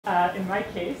In my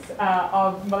case,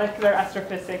 of molecular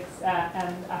astrophysics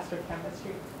and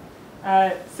astrochemistry.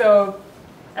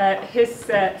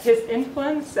 His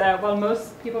influence, well,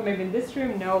 most people maybe in this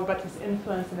room know about his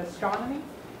influence in astronomy.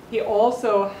 He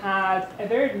also had a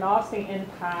very lasting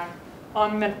impact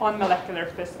on molecular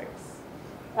physics.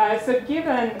 So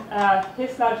given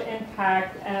his large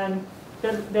impact and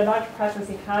the large presence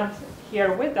he had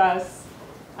here with us,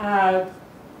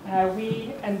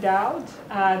 we endowed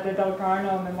the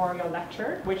Dalgarno Memorial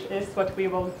Lecture, which is what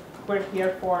we're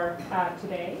here for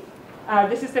today.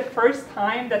 This is the first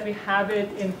time that we have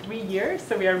it in 3 years,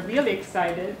 so we are really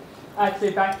excited to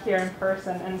be back here in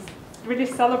person and really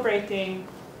celebrating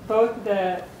both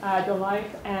the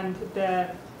life and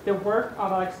the work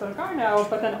of Alex Dalgarno,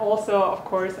 but then also, of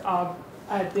course, of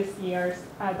this year's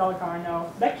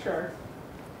Dalgarno lecture.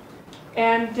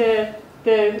 And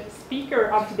the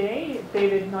speaker of today,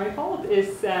 David Neufeld,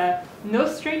 is no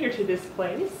stranger to this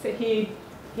place. He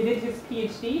did his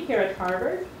PhD here at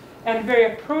Harvard, and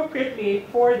very appropriately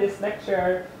for this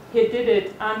lecture, he did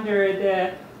it under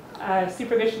the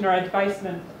supervision or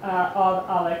advisement of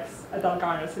Alex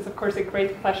Dalgarno. So it's of course a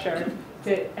great pleasure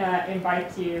to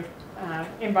invite you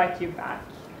back.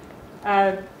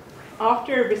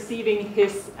 After receiving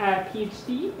his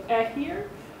PhD here,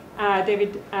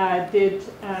 David did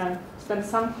spend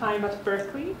some time at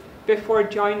Berkeley before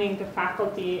joining the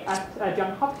faculty at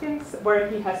Johns Hopkins, where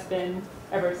he has been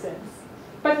ever since.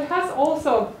 But he has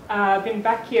also been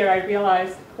back here, I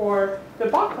realized, for the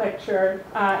Bach lecture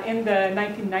in the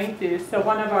 1990s. So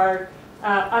one of our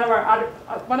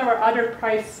other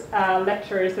prize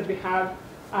lectures that we have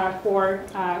for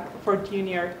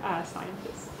junior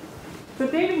scientists. So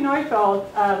David Neufeld,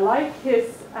 like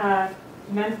his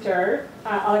mentor,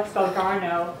 Alex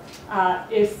Dalgarno,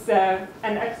 is an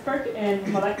expert in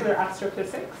molecular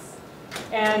astrophysics.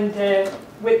 And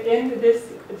within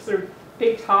this sort of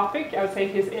big topic, I would say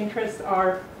his interests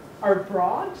are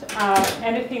broad.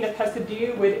 Anything that has to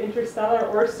do with interstellar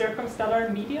or circumstellar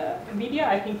media,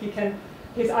 I think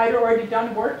he's either already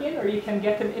done work in, or you can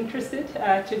get them interested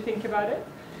to think about it.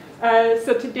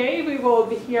 So today we will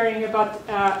be hearing about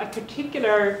a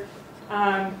particular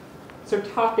sort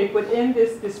of topic within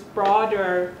this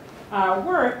broader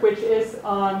work, which is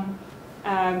on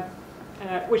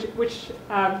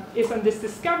is on this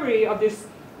discovery of this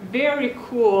very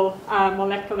cool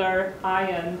molecular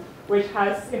ion, which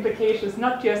has implications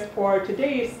not just for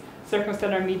today's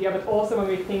circumstellar media, but also when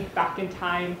we think back in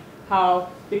time, how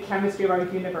the chemistry of our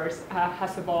universe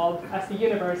has evolved as the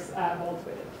universe evolves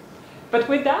with it. But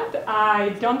with that, I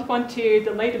don't want to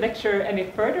delay the lecture any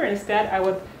further. Instead, I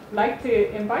would like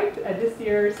to invite this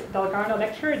year's Dalgarno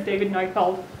lecturer, David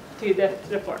Neufeld, to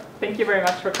the floor. Thank you very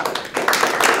much for coming.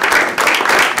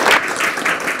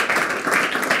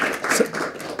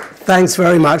 Thanks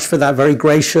very much for that very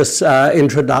gracious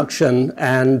introduction.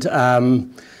 And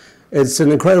it's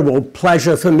an incredible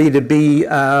pleasure for me to be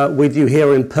with you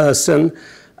here in person,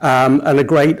 and a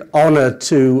great honor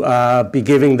to be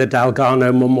giving the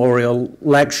Dalgarno Memorial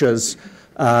Lectures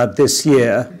this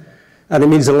year. And it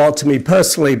means a lot to me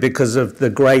personally because of the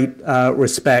great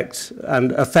respect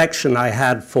and affection I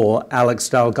had for Alex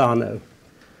Dalgarno.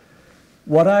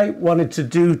 What I wanted to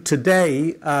do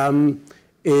today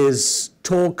is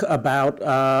talk about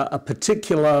a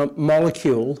particular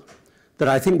molecule that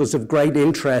I think was of great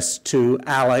interest to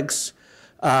Alex,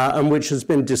 and which has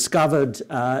been discovered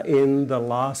in the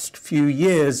last few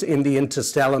years in the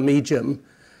interstellar medium,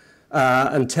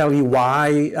 and tell you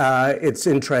why it's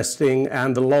interesting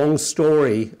and the long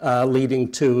story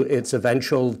leading to its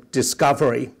eventual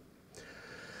discovery.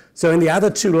 So in the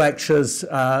other two lectures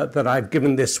that I've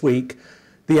given this week,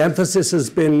 the emphasis has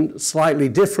been slightly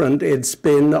different. It's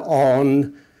been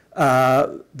on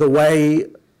the way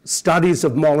studies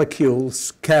of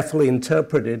molecules, carefully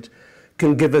interpreted,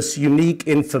 can give us unique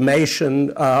information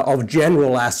of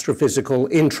general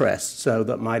astrophysical interest. So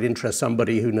that might interest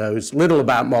somebody who knows little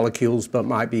about molecules, but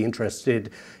might be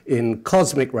interested in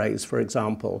cosmic rays, for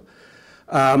example.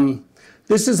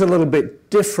 This is a little bit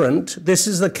different. This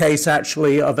is the case,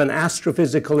 actually, of an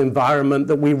astrophysical environment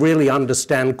that we really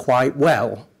understand quite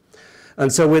well.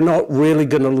 And so we're not really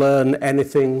going to learn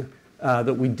anything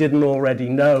that we didn't already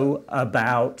know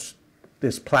about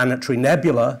this planetary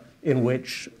nebula in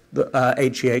which the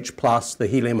HEH+, the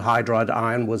helium hydride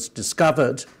ion, was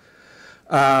discovered.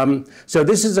 So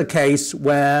this is a case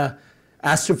where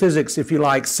astrophysics, if you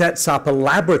like, sets up a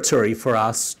laboratory for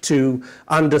us to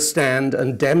understand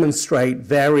and demonstrate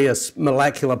various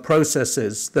molecular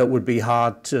processes that would be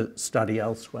hard to study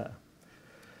elsewhere.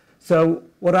 So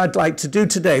what I'd like to do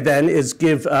today then is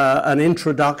give an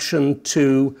introduction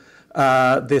to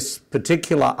this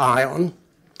particular ion.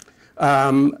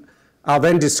 I'll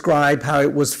then describe how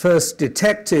it was first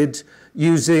detected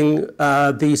using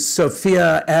the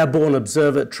Sophia Airborne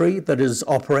Observatory that is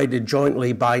operated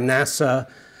jointly by NASA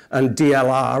and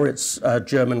DLR, its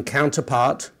German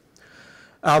counterpart.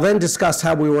 I'll then discuss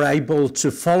how we were able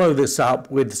to follow this up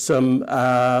with some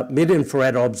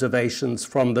mid-infrared observations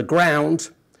from the ground.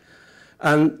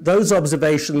 And those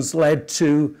observations led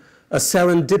to a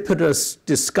serendipitous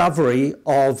discovery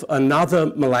of another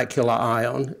molecular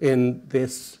ion in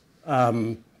this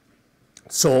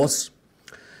source.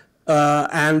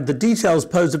 And the details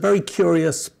pose a very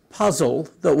curious puzzle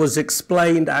that was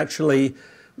explained actually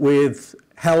with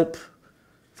help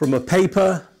from a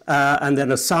paper and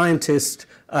then a scientist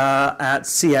at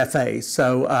CFA.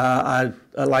 So I'd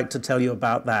like to tell you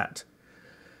about that.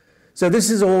 So this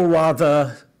is all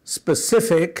rather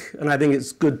specific, and I think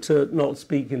it's good to not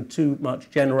speak in too much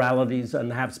generalities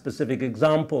and have specific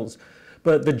examples.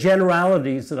 But the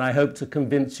generalities that I hope to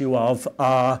convince you of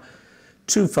are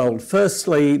twofold.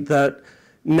 Firstly, that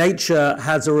nature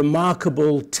has a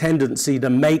remarkable tendency to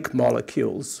make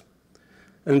molecules.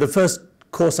 And the first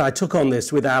course I took on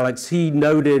this with Alex, he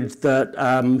noted that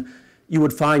you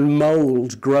would find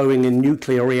mold growing in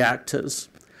nuclear reactors.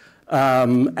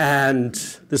 And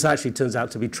this actually turns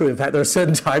out to be true. In fact, there are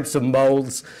certain types of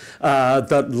molds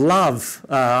that love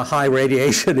high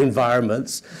radiation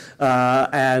environments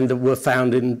and were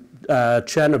found in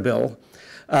Chernobyl.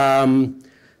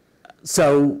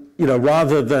 So, you know,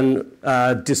 rather than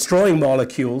destroying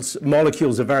molecules,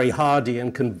 molecules are very hardy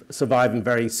and can survive in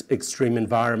very extreme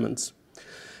environments.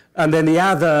 And then the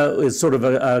other is sort of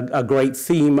a great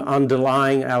theme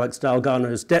underlying Alex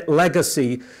Dalgarno's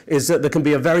legacy is that there can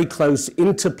be a very close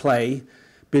interplay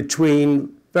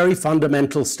between very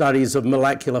fundamental studies of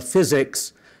molecular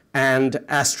physics and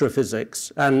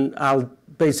astrophysics. And I'll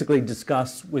basically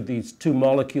discuss with these two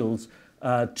molecules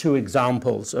two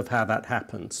examples of how that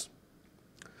happens.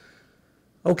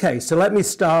 Okay, so let me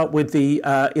start with the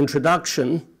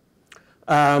introduction.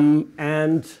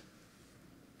 And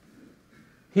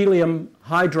helium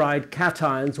hydride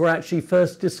cations were actually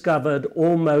first discovered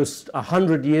almost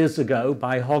 100 years ago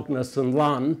by Hogness and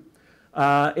Lunn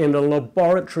in a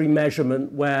laboratory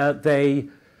measurement where they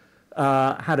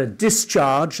had a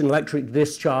discharge, an electric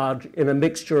discharge, in a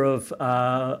mixture of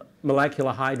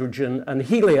molecular hydrogen and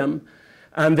helium,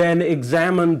 and then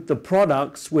examined the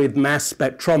products with mass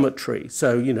spectrometry.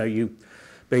 So, you know, you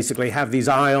basically have these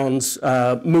ions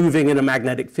moving in a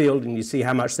magnetic field, and you see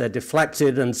how much they're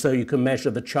deflected, and so you can measure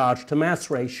the charge to mass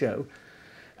ratio.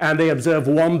 And they observe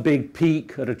one big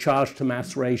peak at a charge to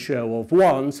mass ratio of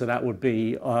 1, so that would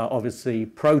be obviously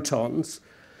protons.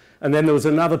 And then there was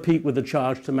another peak with a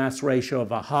charge to mass ratio of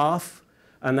 0.5,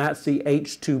 and that's the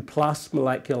H2 plus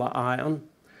molecular ion.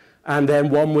 And then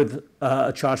one with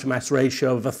a charge to mass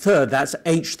ratio of 1/3, that's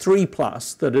H3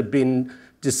 plus, that had been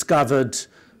discovered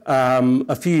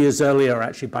a few years earlier,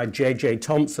 actually, by J.J.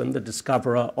 Thomson, the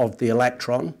discoverer of the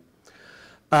electron,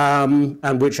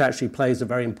 and which actually plays a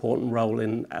very important role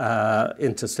in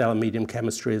interstellar medium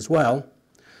chemistry as well.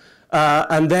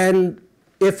 And then,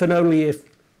 if and only if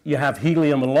you have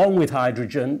helium along with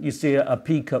hydrogen, you see a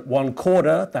peak at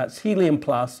 1/4, that's helium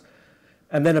plus,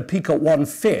 and then a peak at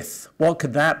 1/5. What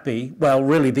could that be? Well,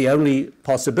 really, the only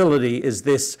possibility is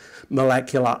this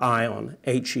molecular ion,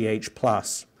 HEH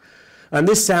plus. And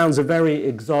this sounds a very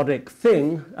exotic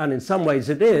thing, and in some ways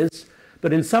it is,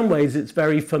 but in some ways it's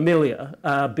very familiar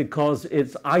because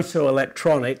it's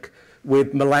isoelectronic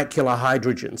with molecular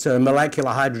hydrogen. So in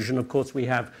molecular hydrogen, of course, we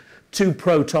have 2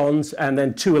 protons and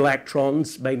then 2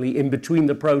 electrons, mainly in between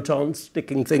the protons,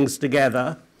 sticking things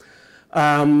together.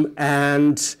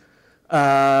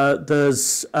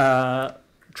 There's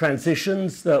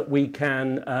transitions that we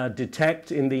can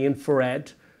detect in the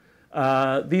infrared.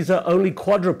 These are only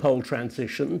quadrupole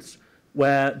transitions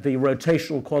where the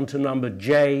rotational quantum number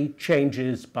J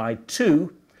changes by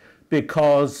 2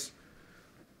 because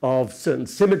of certain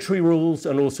symmetry rules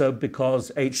and also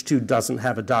because H2 doesn't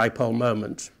have a dipole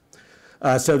moment.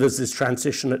 So there's this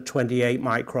transition at 28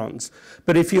 microns.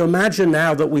 But if you imagine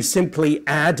now that we simply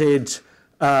added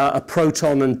a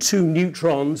proton and 2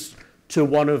 neutrons to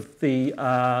one of the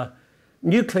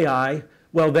nuclei,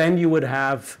 well, then you would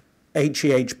have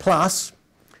HEH plus,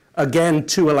 again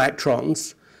 2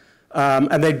 electrons,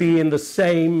 and they'd be in the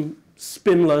same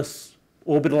spinless,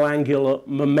 orbital angular,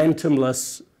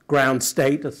 momentumless ground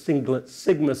state, a singlet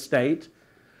sigma state.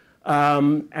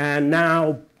 And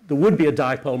now there would be a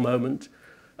dipole moment.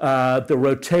 The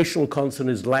rotational constant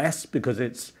is less because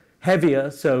it's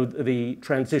heavier, so the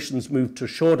transitions move to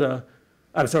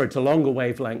longer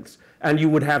wavelengths, and you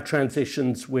would have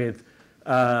transitions with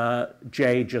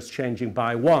J just changing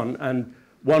by 1, and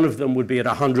one of them would be at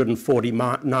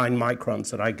 149 microns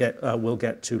that we'll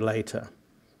get to later.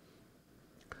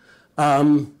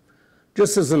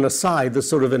 Just as an aside, there's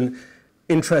sort of an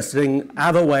interesting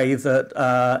other way that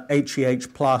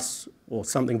HEH plus or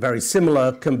something very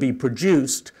similar can be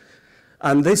produced,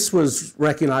 and this was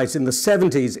recognized in the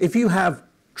 70s. If you have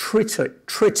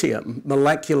tritium,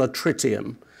 molecular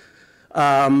tritium,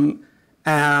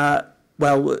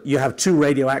 well, you have two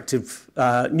radioactive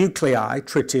nuclei.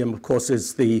 Tritium, of course,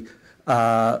 is the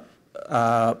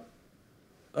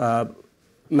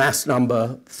mass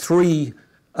number 3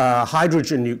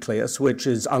 hydrogen nucleus, which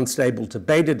is unstable to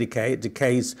beta decay. It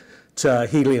decays to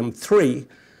helium-3.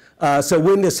 So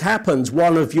when this happens,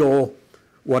 one of your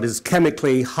what is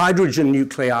chemically hydrogen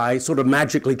nuclei sort of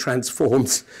magically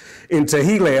transforms into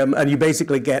helium, and you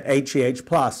basically get HEH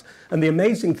plus. And the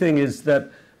amazing thing is that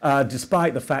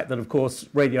despite the fact that, of course,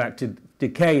 radioactive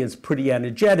decay is pretty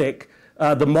energetic,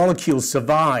 the molecule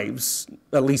survives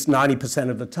at least 90%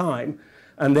 of the time.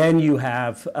 And then you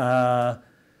have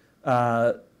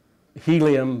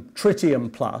helium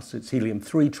tritium plus, it's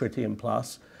helium-3 tritium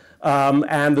plus,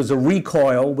 and there's a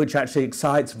recoil which actually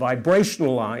excites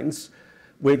vibrational lines,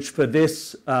 which for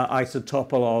this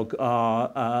isotopolog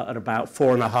are at about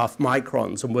 4.5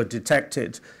 microns and were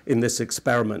detected in this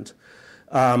experiment.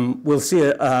 We'll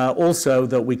see also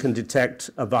that we can detect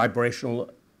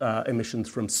vibrational emissions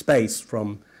from space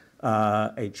from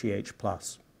HEH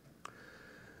plus.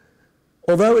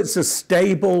 Although it's a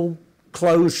stable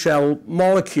closed shell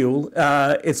molecule,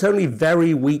 it's only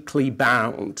very weakly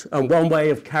bound. And one way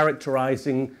of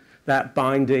characterizing that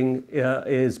binding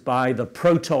is by the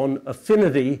proton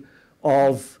affinity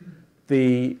of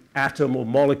the atom or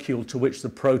molecule to which the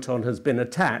proton has been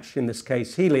attached, in this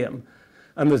case helium.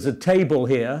 And there's a table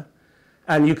here,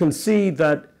 and you can see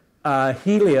that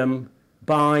helium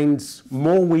binds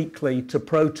more weakly to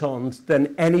protons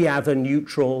than any other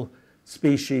neutral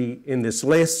species in this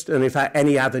list, and in fact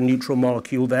any other neutral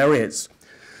molecule there is.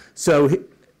 So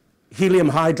helium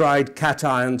hydride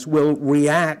cations will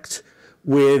react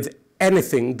with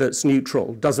anything that's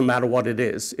neutral, doesn't matter what it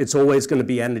is. It's always going to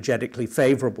be energetically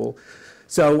favorable.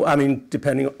 So, I mean,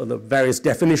 depending on the various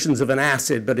definitions of an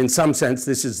acid, but in some sense,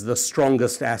 this is the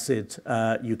strongest acid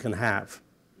you can have.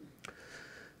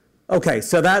 Okay,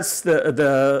 so that's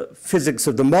the physics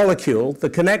of the molecule. The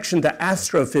connection to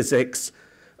astrophysics,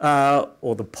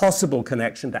 or the possible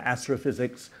connection to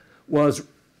astrophysics, was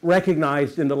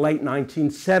recognized in the late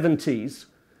 1970s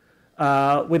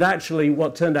with actually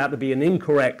what turned out to be an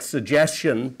incorrect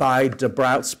suggestion by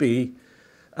Dabrowski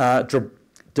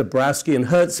and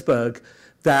Hertzberg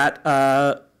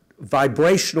that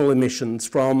vibrational emissions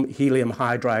from helium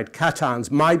hydride cations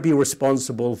might be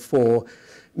responsible for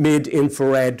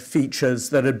mid-infrared features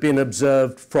that had been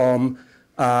observed from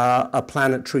a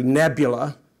planetary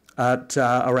nebula at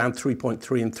around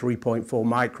 3.3 and 3.4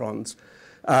 microns.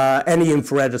 Any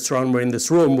infrared astronomer in this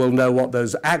room will know what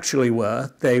those actually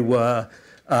were. They were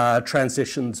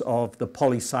transitions of the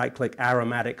polycyclic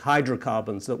aromatic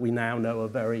hydrocarbons that we now know are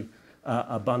very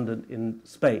abundant in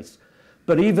space.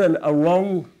 But even a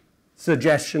wrong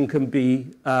suggestion can be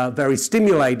very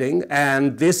stimulating,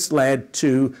 and this led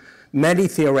to many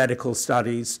theoretical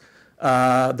studies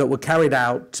that were carried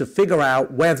out to figure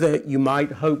out whether you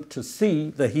might hope to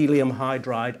see the helium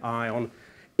hydride ion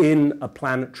in a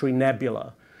planetary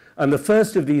nebula. And the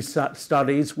first of these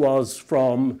studies was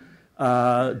from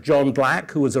John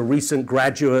Black, who was a recent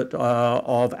graduate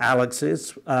of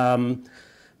Alex's.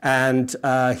 And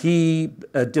he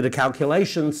did a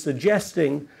calculation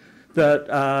suggesting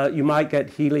that you might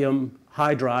get helium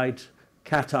hydride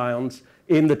cations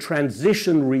in the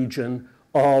transition region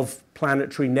of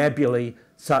planetary nebulae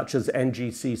such as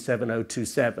NGC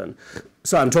 7027.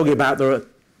 So I'm talking about the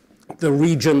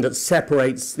region that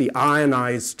separates the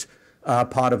ionized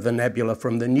part of the nebula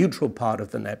from the neutral part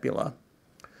of the nebula.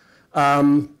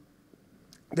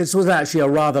 This was actually a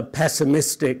rather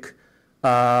pessimistic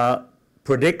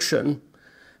prediction,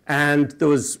 and there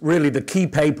was really the key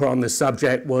paper on this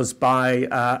subject was by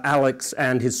Alex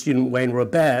and his student Wayne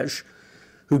Roberge,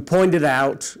 who pointed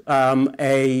out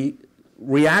a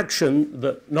reaction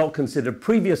that not considered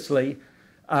previously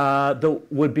that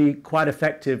would be quite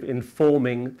effective in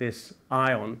forming this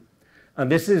ion.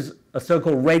 And this is a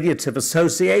so-called radiative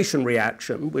association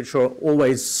reaction, which are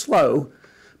always slow,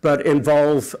 but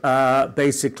involve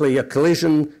basically a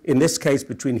collision, in this case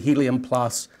between helium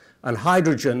plus and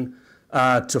hydrogen,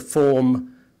 to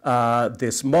form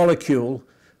this molecule.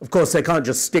 Of course, they can't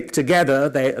just stick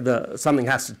together. Something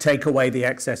has to take away the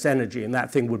excess energy, and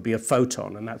that thing would be a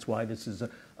photon, and that's why this is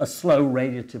a slow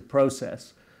radiative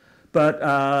process.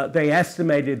 but they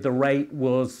estimated the rate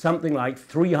was something like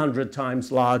 300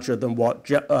 times larger than what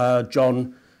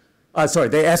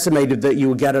they estimated that you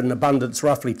would get an abundance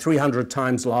roughly 300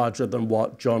 times larger than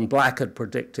what John Black had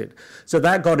predicted. So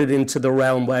that got it into the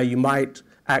realm where you might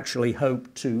actually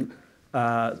hope to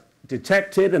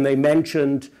detect it, and they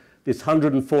mentioned this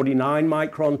 149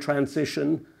 micron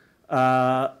transition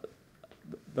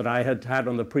that I had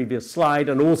on the previous slide,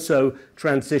 and also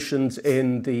transitions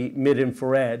in the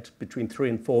mid-infrared between 3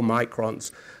 and 4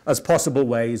 microns as possible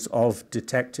ways of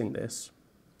detecting this.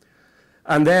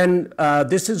 And then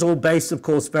this is all based, of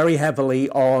course, very heavily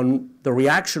on the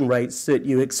reaction rates that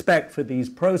you expect for these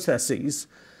processes.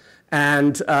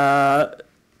 And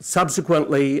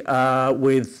subsequently,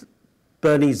 with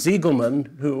Bernie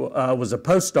Ziegelman, who was a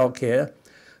postdoc here,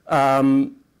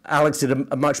 Alex did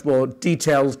a much more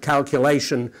detailed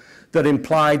calculation that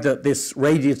implied that this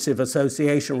radiative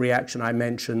association reaction I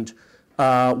mentioned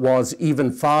was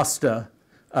even faster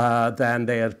than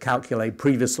they had calculated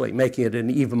previously, making it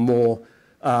an even more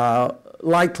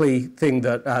likely thing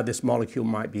that this molecule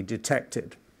might be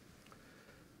detected.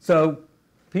 So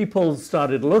people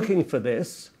started looking for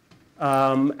this,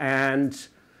 and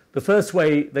the first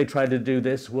way they tried to do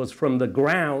this was from the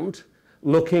ground,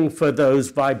 looking for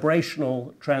those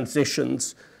vibrational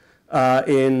transitions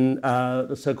in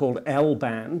the so-called L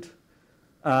band.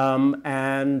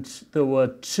 And there were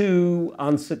two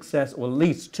unsuccessful, or at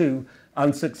least two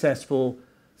unsuccessful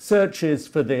searches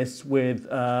for this with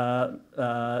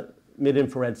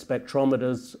mid-infrared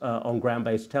spectrometers on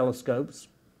ground-based telescopes.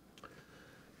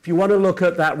 If you want to look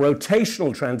at that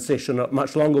rotational transition at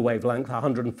much longer wavelength,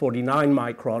 149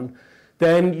 micron,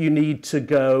 then you need to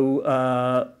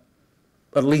go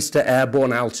at least to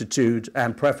airborne altitude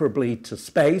and preferably to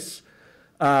space.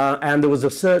 And there was a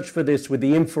search for this with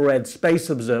the Infrared Space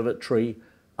Observatory,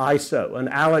 ISO. And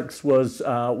Alex was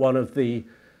one of the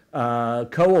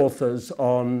co-authors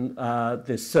on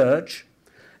this search.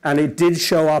 And it did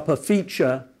show up a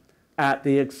feature at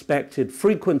the expected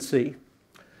frequency.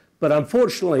 But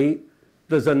unfortunately,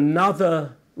 there's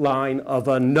another line of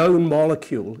a known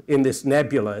molecule in this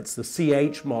nebula. It's the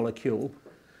CH molecule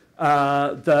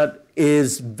that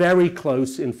is very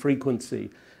close in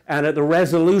frequency. And at the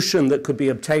resolution that could be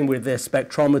obtained with their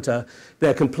spectrometer,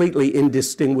 they're completely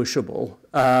indistinguishable.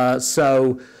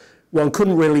 So one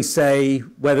couldn't really say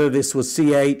whether this was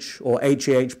CH or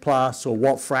HEH plus or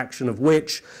what fraction of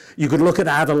which. You could look at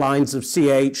other lines of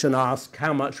CH and ask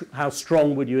how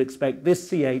strong would you expect this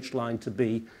CH line to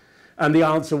be? And the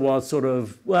answer was sort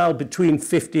of, well, between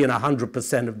 50 and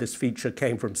 100% of this feature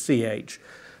came from CH.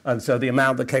 And so the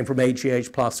amount that came from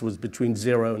HEH plus was between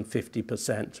 0 and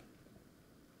 50%.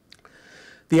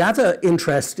 The other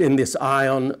interest in this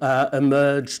ion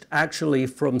emerged actually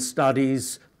from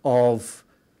studies of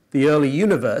the early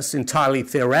universe, entirely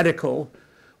theoretical,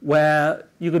 where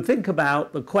you could think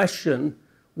about the question,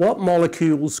 what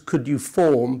molecules could you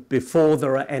form before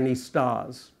there are any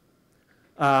stars?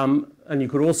 And you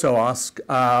could also ask,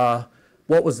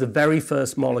 what was the very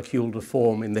first molecule to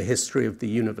form in the history of the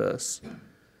universe?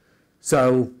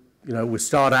 So, we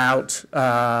start out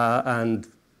and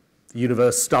the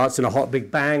universe starts in a hot Big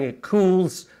Bang, it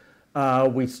cools.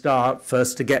 We start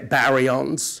first to get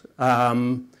baryons,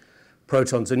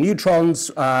 protons and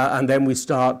neutrons, and then we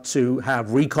start to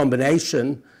have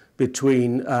recombination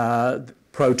between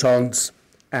protons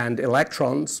and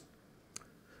electrons.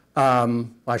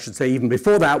 I should say even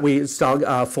before that, we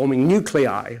start forming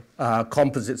nuclei,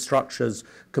 composite structures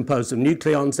composed of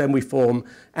nucleons, then we form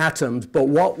atoms. But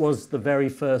what was the very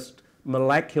first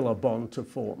molecular bond to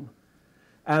form?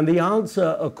 And the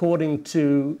answer, according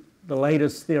to the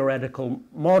latest theoretical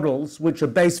models, which are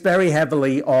based very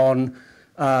heavily on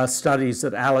studies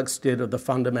that Alex did of the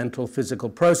fundamental physical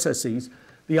processes,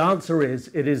 the answer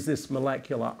is it is this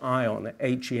molecular ion,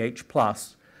 HEH+,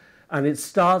 and it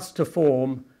starts to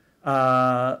form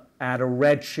at a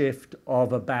redshift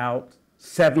of about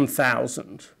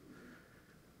 7,000,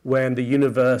 when the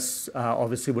universe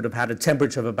obviously would have had a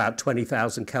temperature of about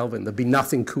 20,000 Kelvin. There'd be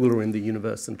nothing cooler in the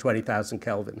universe than 20,000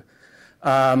 Kelvin.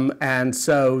 And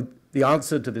so the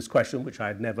answer to this question, which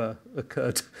had never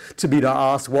occurred to me to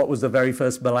ask, what was the very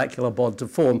first molecular bond to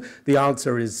form? The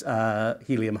answer is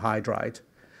helium hydride.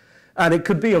 And it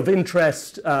could be of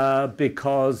interest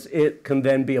because it can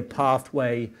then be a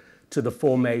pathway to the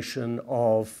formation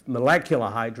of molecular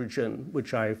hydrogen,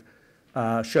 which I've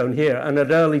shown here. And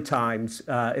at early times,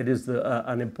 it is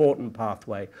an important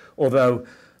pathway, although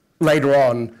later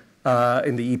on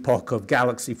in the epoch of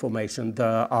galaxy formation,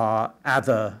 there are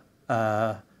other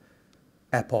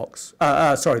there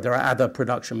are other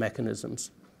production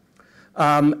mechanisms.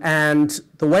 And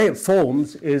the way it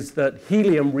forms is that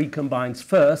helium recombines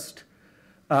first,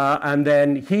 and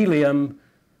then helium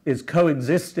is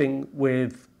coexisting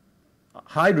with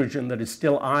hydrogen that is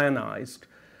still ionized.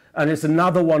 And it's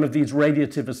another one of these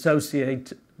radiative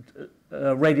association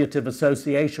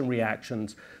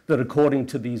reactions that, according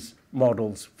to these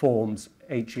models, forms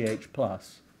HEH+.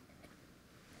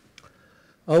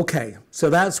 Okay, so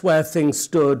that's where things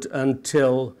stood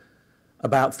until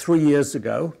about 3 years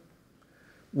ago,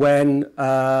 when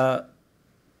a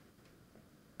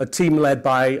team led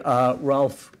by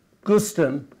Ralph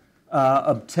Guston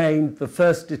obtained the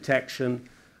first detection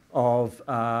of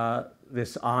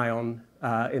this ion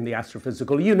in the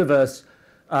astrophysical universe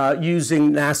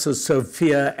using NASA's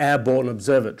SOFIA Airborne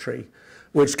Observatory,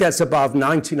 which gets above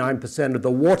 99% of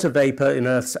the water vapor in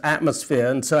Earth's atmosphere,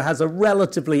 and so has a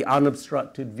relatively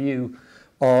unobstructed view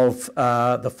of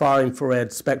the far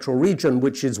infrared spectral region,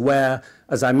 which is where,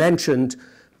 as I mentioned,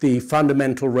 the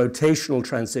fundamental rotational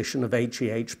transition of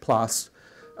HEH plus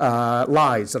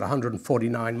lies at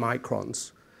 149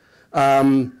 microns.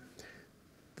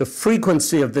 The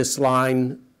frequency of this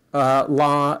line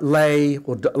lies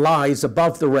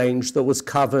above the range that was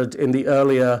covered in the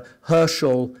earlier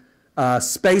Herschel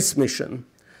space mission.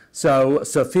 So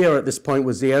SOFIA at this point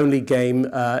was the only game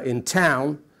in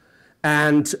town,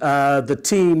 and the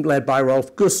team led by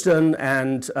Rolf Guston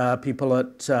and people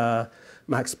at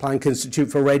Max Planck Institute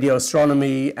for Radio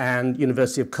Astronomy and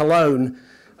University of Cologne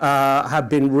have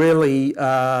been really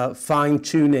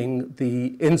fine-tuning the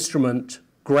instrument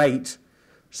GREAT,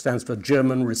 which stands for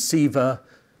German Receiver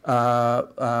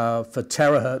for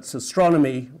Terahertz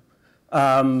Astronomy,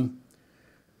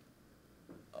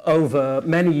 over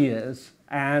many years,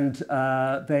 and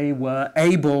they were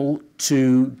able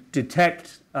to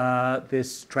detect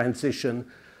this transition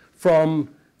from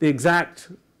the exact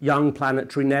young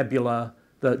planetary nebula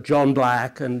that John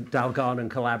Black and Dalgarn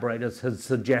and collaborators had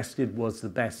suggested was the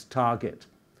best target.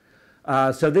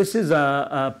 So this is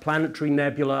a planetary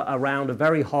nebula around a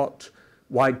very hot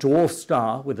white dwarf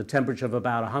star with a temperature of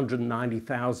about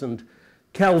 190,000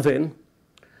 Kelvin.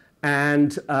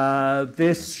 And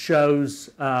this shows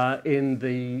in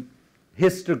the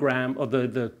histogram, or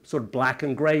the sort of black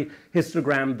and gray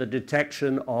histogram, the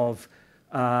detection of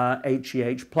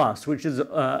HEH+, which is,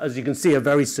 as you can see, a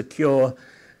very secure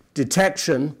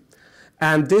detection.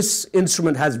 And this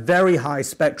instrument has very high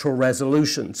spectral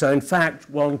resolution. So in fact,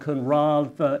 one can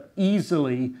rather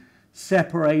easily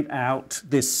separate out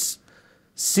this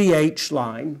CH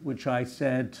line, which I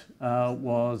said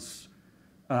was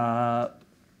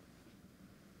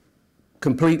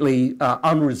completely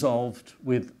unresolved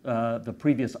with the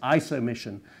previous ISO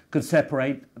mission, could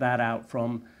separate that out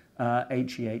from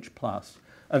HEH+.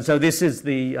 And so this is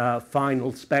the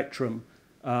final spectrum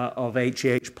of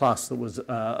HEH+ that was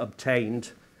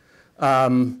obtained.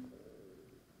 One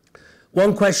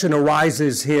question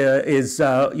arises here is,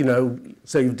 so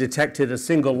you've detected a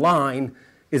single line.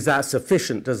 Is that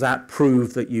sufficient? Does that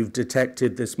prove that you've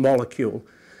detected this molecule?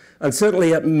 And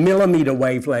certainly at millimeter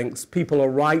wavelengths, people are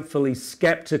rightfully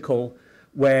skeptical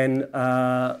when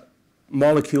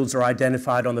molecules are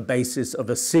identified on the basis of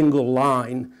a single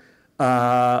line,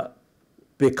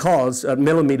 because at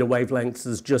millimeter wavelengths,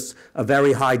 there's just a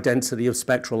very high density of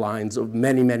spectral lines of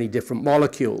many, many different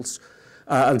molecules.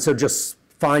 And so just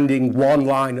finding one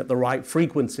line at the right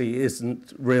frequency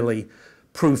isn't really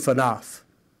proof enough.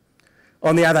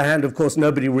 On the other hand, of course,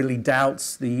 nobody really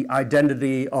doubts the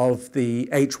identity of the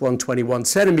H121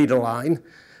 centimeter line,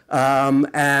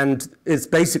 and it's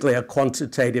basically a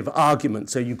quantitative argument.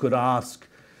 So you could ask,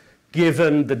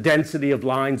 given the density of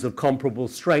lines of comparable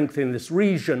strength in this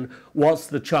region, what's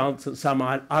the chance that some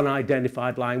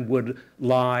unidentified line would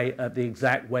lie at the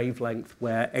exact wavelength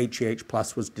where HEH+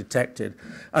 was detected?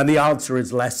 And the answer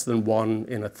is less than 1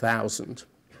 in 1,000.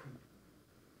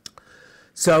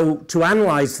 So to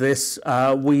analyze this,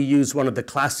 we use one of the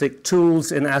classic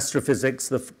tools in astrophysics,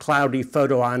 the cloudy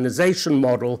photoionization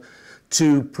model,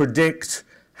 to predict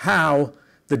how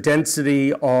the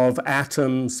density of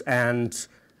atoms and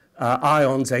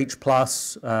ions, H+,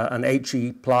 and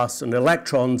He+, and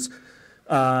electrons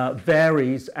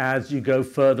varies as you go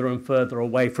further and further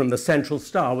away from the central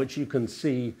star, which you can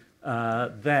see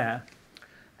there.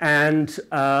 And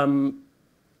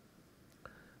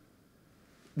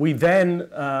we then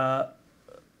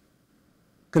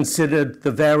considered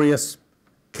the various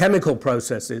chemical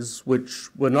processes,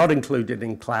 which were not included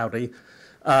in cloudy,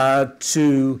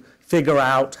 to figure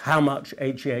out how much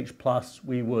HEH+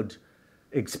 we would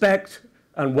expect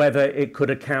and whether it could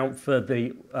account for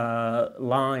the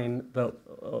line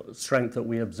strength that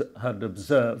we had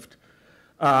observed.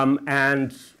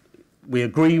 And we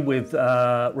agree with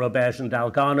Roberge and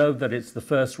Dalgarno that it's the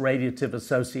first radiative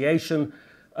association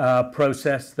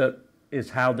process that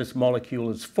is how this molecule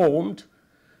is formed.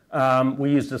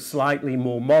 We used a slightly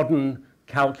more modern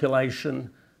calculation,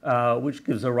 which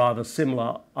gives a rather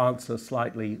similar answer,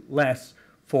 slightly less,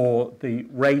 for the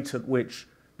rate at which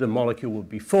the molecule would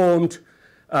be formed.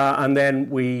 And then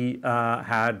we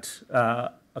had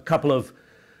a couple of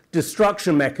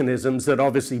destruction mechanisms that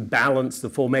obviously balance the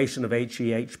formation of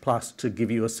HEH plus to give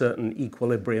you a certain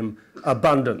equilibrium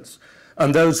abundance.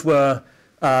 And those were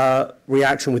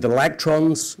reaction with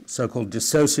electrons, so-called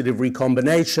dissociative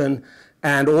recombination,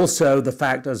 and also the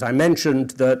fact, as I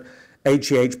mentioned, that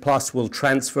HEH plus will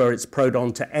transfer its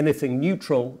proton to anything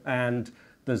neutral, and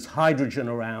there's hydrogen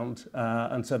around,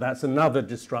 and so that's another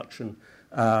destruction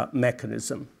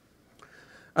mechanism.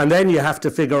 And then you have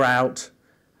to figure out,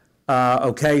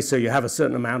 okay, so you have a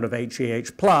certain amount of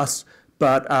HEH plus,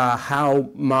 but how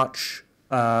much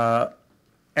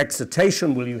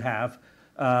excitation will you have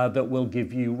that will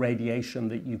give you radiation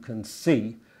that you can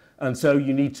see? And so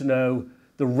you need to know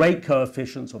the rate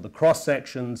coefficients or the cross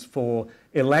sections for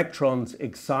electrons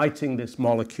exciting this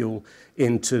molecule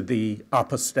into the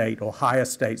upper state or higher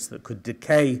states that could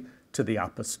decay to the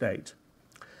upper state.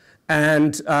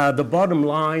 And the bottom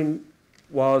line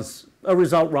was a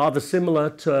result rather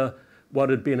similar to what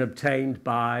had been obtained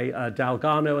by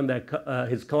Dalgarno and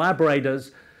his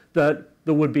collaborators, that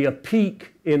there would be a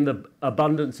peak in the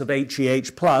abundance of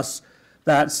HEH plus,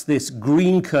 that's this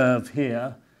green curve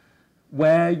here,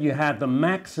 where you had the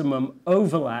maximum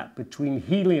overlap between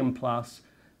helium plus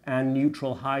and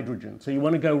neutral hydrogen. So you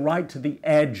want to go right to the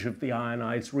edge of the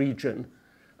ionized region,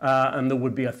 and there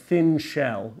would be a thin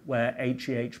shell where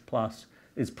HEH plus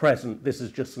is present. This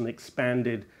is just an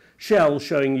expanded shell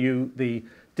showing you the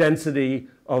density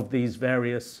of these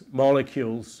various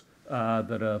molecules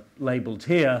that are labeled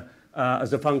here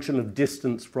as a function of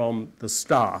distance from the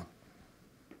star.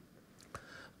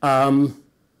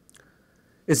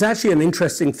 It's actually an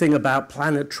interesting thing about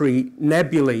planetary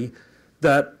nebulae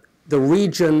that the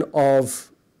region of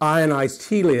ionized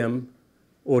helium,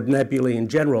 or nebulae in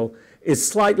general, is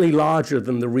slightly larger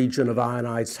than the region of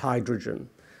ionized hydrogen.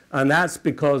 And that's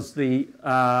because the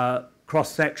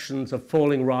cross-sections are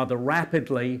falling rather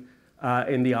rapidly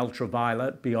in the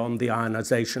ultraviolet beyond the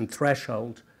ionization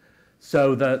threshold,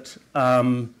 so that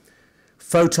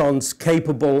photons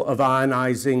capable of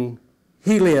ionizing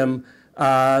helium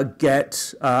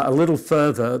get a little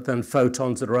further than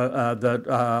photons that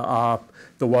are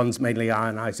the ones mainly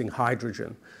ionizing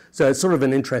hydrogen. So it's sort of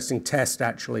an interesting test,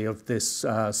 actually, of this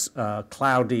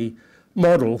cloudy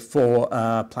model for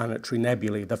planetary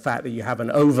nebulae, the fact that you have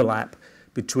an overlap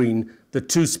between the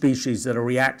two species that are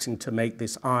reacting to make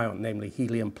this ion, namely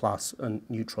helium plus and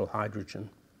neutral hydrogen.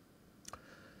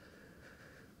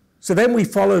 So then we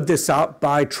followed this up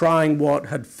by trying what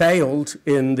had failed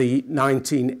in the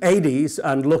 1980s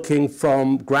and looking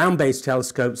from ground-based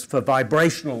telescopes for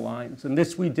vibrational lines. And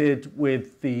this we did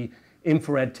with the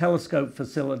infrared telescope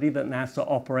facility that NASA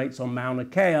operates on Mauna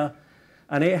Kea.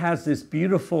 And it has this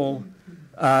beautiful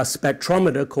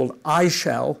spectrometer called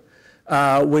iShell,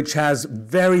 which has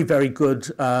very, very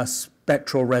good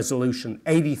spectral resolution,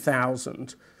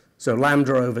 80,000. So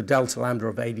lambda over delta lambda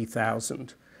of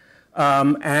 80,000.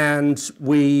 And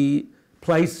we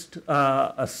placed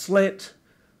a slit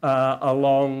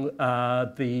along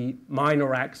the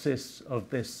minor axis of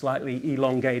this slightly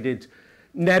elongated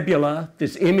nebula.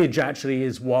 This image actually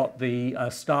is what the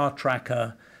star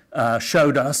tracker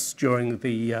showed us during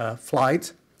the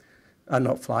flight.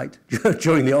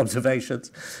 During the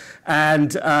observations.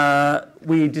 And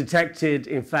we detected,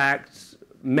 in fact,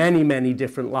 many, many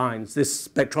different lines. This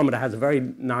spectrometer has a very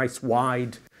nice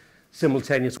wide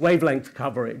simultaneous wavelength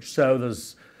coverage. So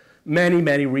there's many,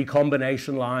 many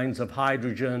recombination lines of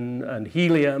hydrogen and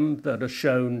helium that are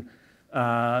shown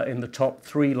in the top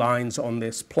 3 lines on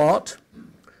this plot.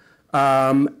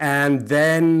 And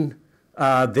then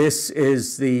this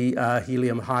is the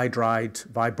helium hydride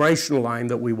vibrational line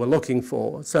that we were looking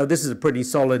for. So this is a pretty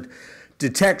solid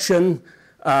detection.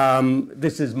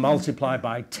 This is multiplied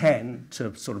by 10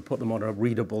 to sort of put them on a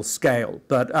readable scale.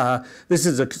 But this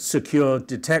is a secure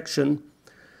detection.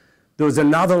 There was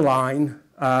another line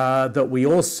that we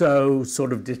also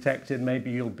sort of detected.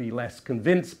 Maybe you'll be less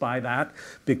convinced by that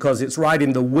because it's right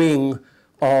in the wing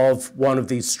of one of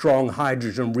these strong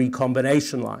hydrogen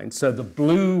recombination lines. So the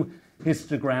blue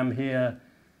histogram here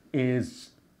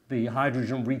is the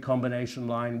hydrogen recombination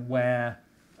line where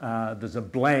there's a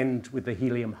blend with the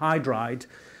helium hydride.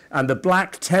 And the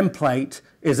black template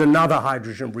is another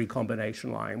hydrogen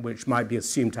recombination line, which might be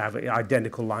assumed to have an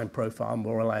identical line profile,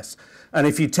 more or less. And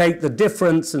if you take the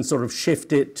difference and sort of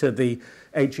shift it to the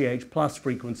HEH plus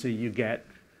frequency, you get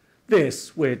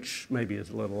this, which maybe is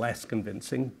a little less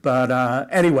convincing. But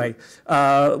anyway,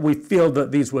 we feel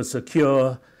that these were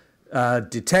secure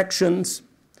detections.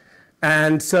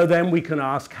 And so then we can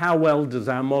ask, how well does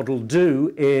our model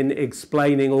do in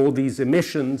explaining all these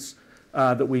emissions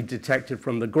that we detected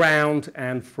from the ground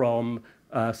and from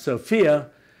Sophia?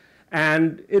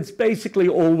 And it's basically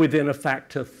all within a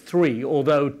factor 3,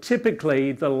 although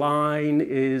typically the line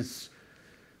is,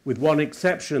 with one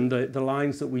exception, the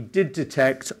lines that we did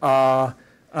detect are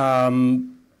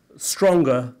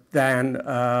stronger than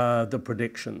the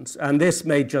predictions. And this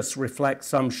may just reflect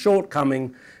some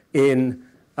shortcoming in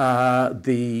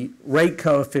the rate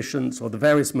coefficients or the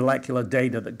various molecular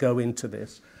data that go into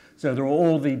this. So there are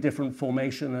all the different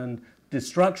formation and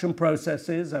destruction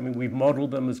processes. I mean, we've modeled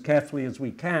them as carefully as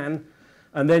we can.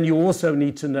 And then you also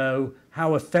need to know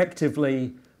how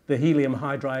effectively the helium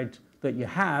hydride that you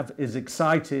have is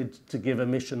excited to give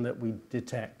emission that we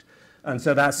detect. And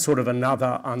so that's sort of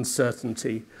another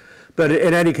uncertainty. But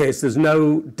in any case, there's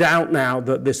no doubt now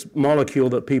that this molecule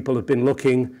that people have been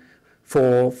looking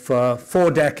for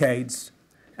 4 decades,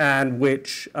 and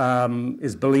which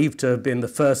is believed to have been the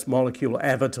first molecule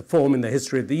ever to form in the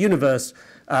history of the universe,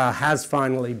 has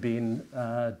finally been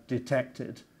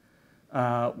detected.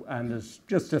 And there's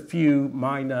just a few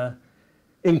minor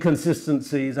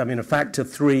inconsistencies. I mean, a factor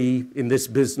 3 in this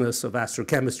business of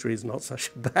astrochemistry is not such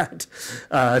a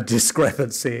bad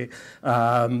discrepancy.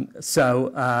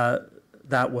 So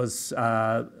that was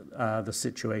the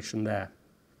situation there.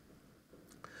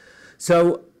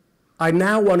 So I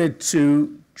now wanted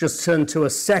to just turn to a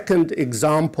second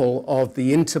example of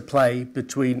the interplay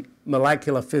between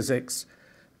molecular physics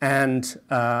and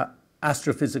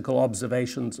astrophysical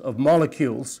observations of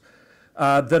molecules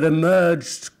that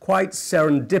emerged quite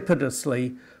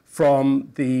serendipitously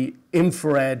from the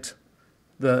infrared,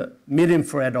 the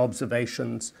mid-infrared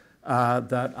observations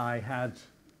that I had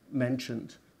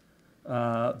mentioned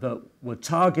that were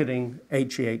targeting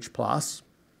HEH+.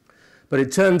 But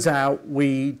it turns out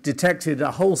we detected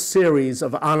a whole series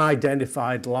of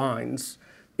unidentified lines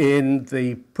in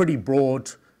the pretty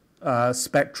broad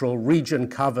spectral region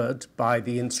covered by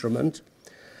the instrument.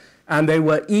 And they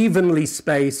were evenly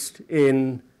spaced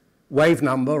in wave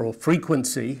number or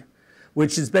frequency,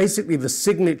 which is basically the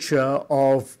signature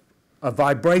of a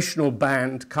vibrational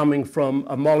band coming from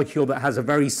a molecule that has a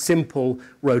very simple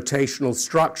rotational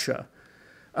structure.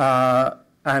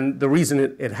 And the reason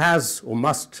it has or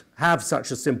must have such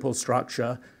a simple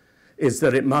structure is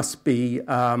that it must be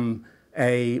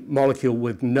a molecule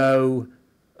with no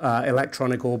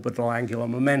electronic orbital angular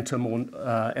momentum or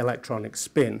electronic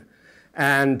spin.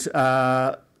 And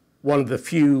one of the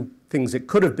few things it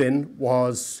could have been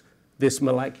was this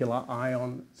molecular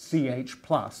ion CH+.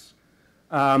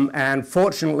 And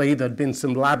fortunately, there had been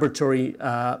some laboratory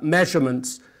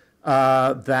measurements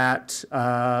that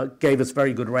gave us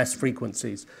very good rest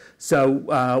frequencies.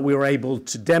 So we were able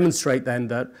to demonstrate then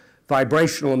that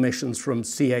vibrational emissions from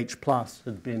CH+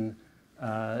 had been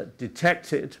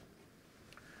detected.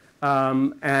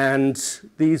 And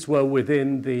these were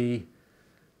within the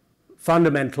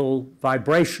fundamental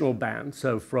vibrational band,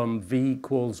 so from V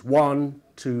equals 1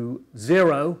 to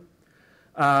 0.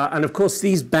 And of course,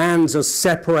 these bands are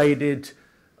separated,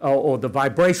 or the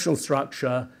vibrational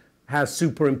structure has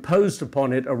superimposed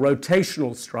upon it a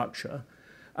rotational structure.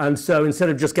 And so instead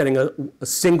of just getting a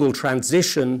single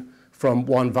transition from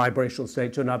one vibrational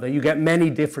state to another, you get many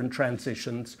different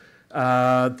transitions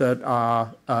that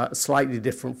are slightly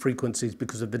different frequencies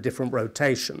because of the different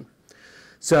rotation.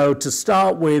 So to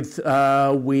start with,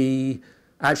 we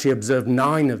actually observed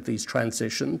 9 of these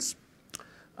transitions.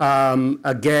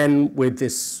 Again, with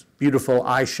this beautiful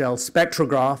iShell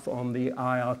spectrograph on the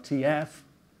IRTF.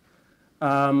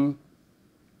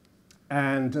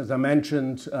 And as I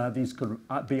mentioned, these could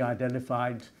be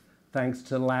identified thanks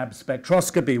to lab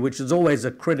spectroscopy, which is always a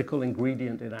critical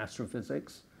ingredient in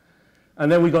astrophysics.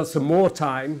 And then we got some more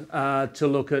time to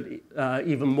look at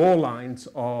even more lines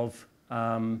of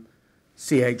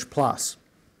CH+.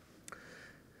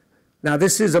 Now,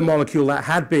 this is a molecule that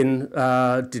had been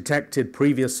detected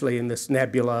previously in this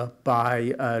nebula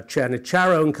by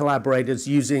Chernicharo and collaborators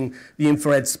using the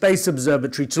Infrared Space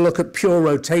Observatory to look at pure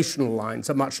rotational lines,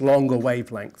 a much longer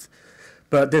wavelength.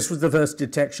 But this was the first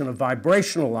detection of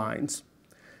vibrational lines.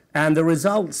 And the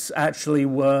results actually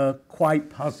were quite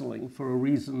puzzling for a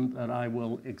reason that I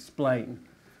will explain.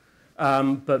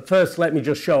 But first, let me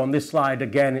just show on this slide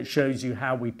again, it shows you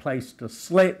how we placed a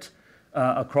slit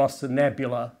across the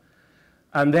nebula.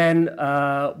 And then,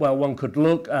 well, one could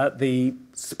look at the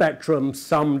spectrum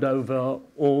summed over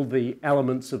all the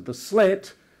elements of the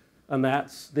slit, and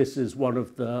this is one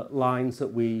of the lines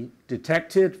that we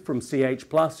detected from CH+.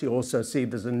 You also see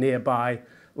there's a nearby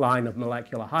line of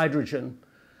molecular hydrogen.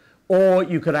 Or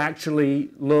you could actually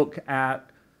look at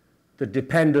the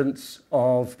dependence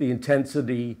of the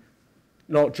intensity,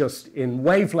 not just in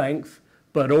wavelength,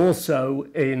 but also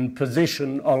in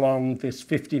position along this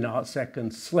 15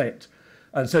 arcsecond slit.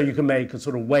 And so you can make a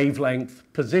sort of wavelength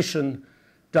position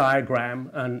diagram,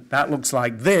 and that looks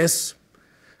like this.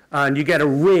 And you get a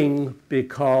ring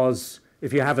because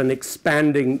if you have an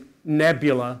expanding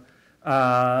nebula,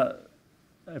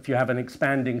 if you have an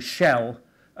expanding shell,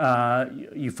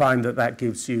 you find that that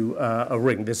gives you a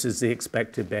ring. This is the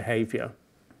expected behavior,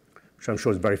 which I'm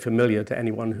sure is very familiar to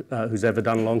anyone who's ever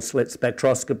done long slit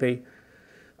spectroscopy.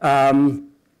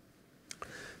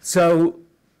 So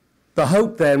the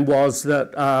hope then was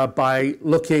that by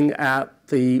looking at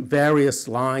the various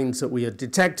lines that we had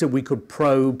detected, we could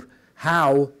probe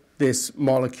how this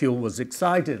molecule was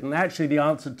excited. And actually the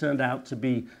answer turned out to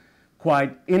be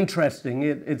quite interesting.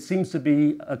 It seems to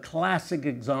be a classic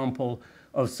example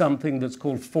of something that's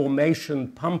called formation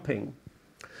pumping,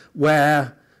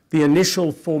 where the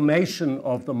initial formation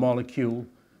of the molecule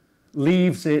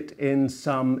leaves it in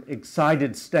some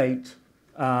excited state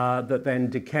that then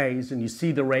decays, and you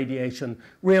see the radiation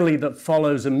really that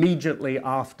follows immediately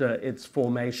after its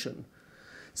formation.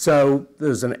 So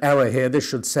there's an error here. This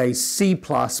should say C++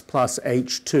 plus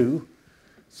H2.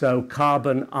 So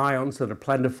carbon ions that are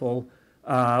plentiful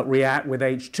react with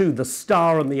H2. The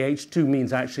star on the H2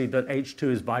 means actually that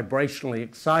H2 is vibrationally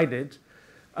excited.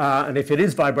 And if it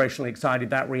is vibrationally excited,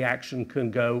 that reaction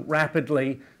can go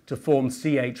rapidly to form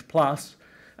CH+.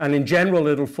 And in general,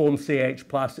 it'll form CH+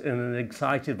 in an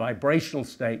excited vibrational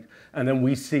state, and then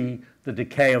we see the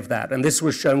decay of that. And this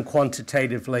was shown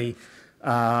quantitatively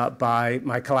by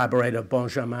my collaborator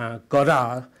Benjamin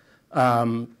Godard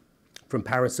from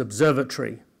Paris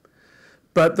Observatory.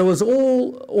 But there was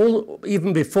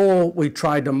even before we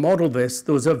tried to model this,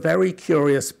 there was a very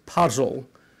curious puzzle,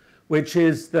 which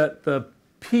is that the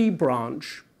P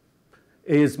branch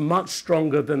is much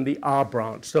stronger than the R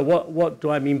branch. So what do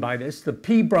I mean by this? The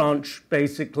P branch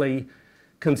basically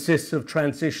consists of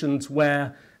transitions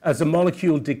where, as a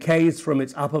molecule decays from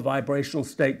its upper vibrational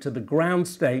state to the ground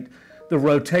state, the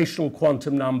rotational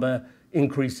quantum number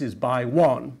increases by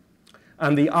 1.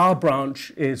 And the R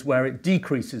branch is where it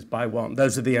decreases by 1.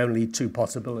 Those are the only two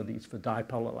possibilities for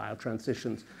dipole allowed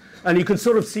transitions. And you can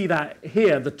sort of see that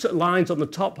here. The lines on the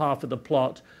top half of the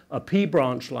plot are P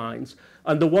branch lines.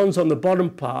 And the ones on the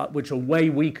bottom part, which are way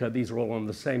weaker, these are all on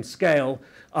the same scale,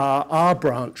 are R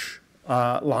branch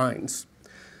lines.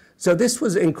 So this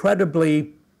was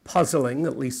incredibly puzzling,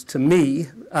 at least to me,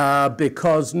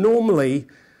 because normally,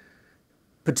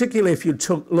 particularly if you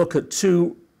look at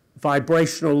two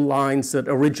vibrational lines that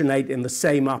originate in the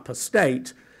same upper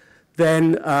state,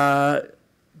 then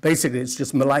basically it's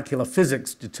just molecular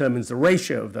physics determines the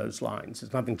ratio of those lines.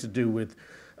 It's nothing to do with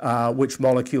which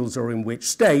molecules are in which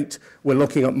state. We're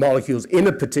looking at molecules in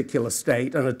a particular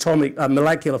state, and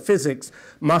molecular physics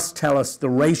must tell us the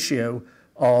ratio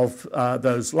of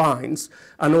those lines.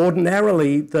 And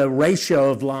ordinarily, the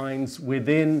ratio of lines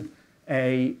within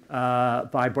a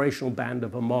vibrational band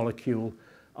of a molecule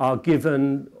are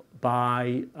given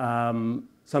by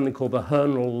something called the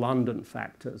Hernal-London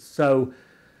factors. So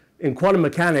in quantum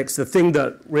mechanics, the thing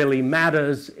that really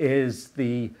matters is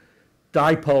the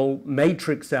dipole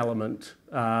matrix element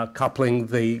coupling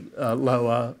the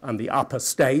lower and the upper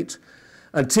state.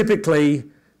 And typically,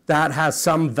 that has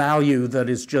some value that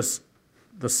is just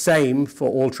the same for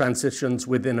all transitions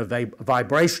within a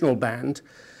vibrational band.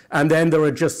 And then there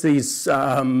are just these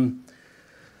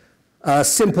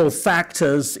simple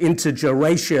factors, integer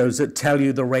ratios, that tell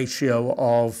you the ratio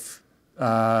of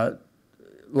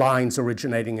lines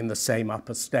originating in the same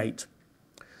upper state.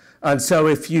 And so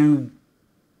if you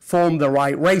form the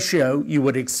right ratio, you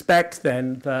would expect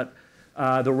then that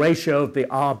the ratio of the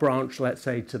R branch, let's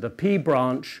say, to the P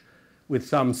branch, with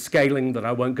some scaling that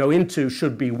I won't go into,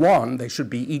 should be 1. They should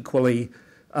be equally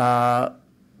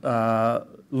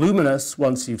luminous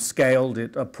once you've scaled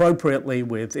it appropriately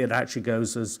with it actually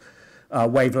goes as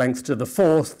wavelength to the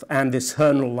 4th and this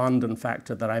Hernal-London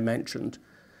factor that I mentioned.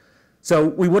 So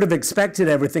we would have expected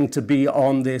everything to be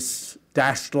on this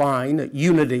dashed line at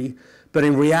unity, but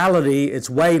in reality it's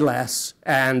way less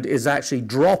and is actually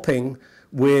dropping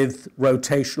with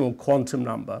rotational quantum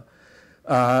number.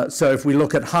 So if we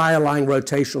look at higher line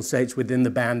rotational states within the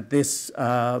band, this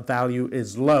value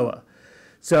is lower.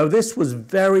 So this was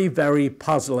very, very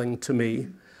puzzling to me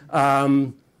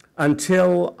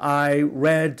until I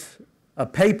read a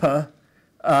paper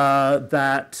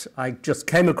that I just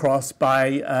came across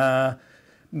by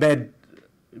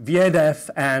Medvedev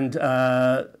and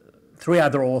 3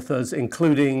 other authors,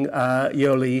 including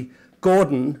Yoli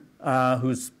Gordon,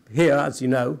 who's here, as you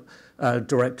know,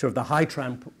 director of the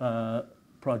HITRAM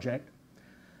project.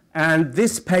 And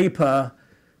this paper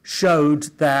showed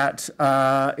that,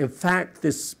 in fact,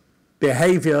 this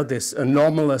behavior, this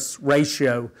anomalous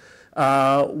ratio,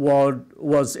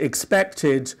 was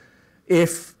expected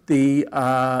if the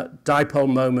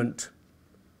dipole moment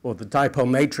or the dipole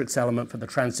matrix element for the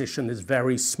transition is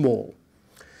very small.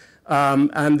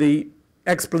 And the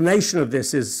explanation of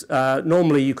this is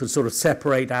normally you could sort of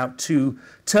separate out 2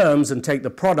 terms and take the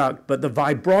product, but the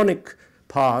vibronic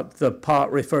part, the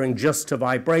part referring just to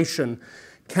vibration,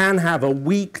 can have a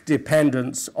weak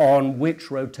dependence on which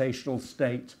rotational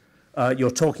state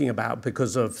you're talking about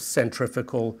because of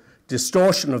centrifugal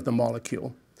distortion of the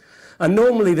molecule. And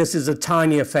normally this is a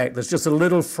tiny effect. There's just a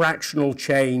little fractional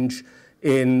change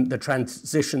in the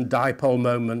transition dipole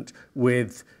moment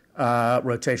with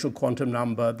rotational quantum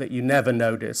number that you never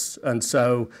notice. And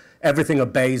so everything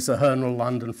obeys the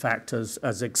Hernal-London factors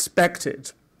as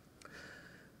expected.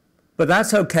 But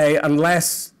that's okay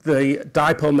unless the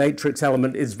dipole matrix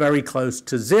element is very close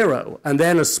to 0. And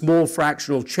then a small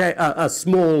fractional change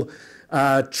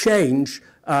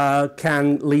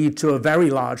can lead to a very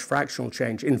large fractional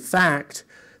change. In fact,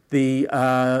 the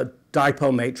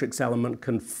dipole matrix element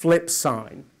can flip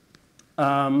sign.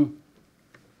 And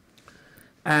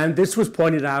this was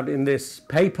pointed out in this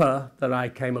paper that I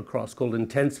came across called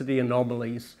Intensity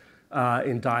Anomalies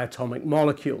in Diatomic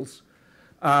Molecules.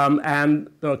 And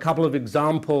there are a couple of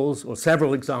examples, or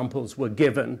several examples were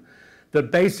given, that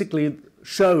basically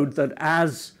showed that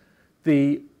as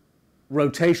the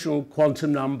rotational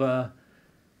quantum number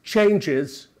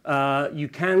changes, you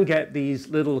can get these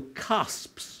little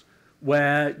cusps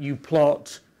where you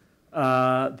plot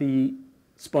the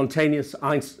spontaneous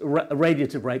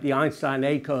radiative rate, the Einstein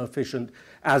A coefficient,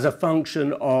 as a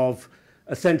function of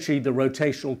essentially the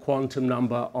rotational quantum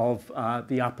number of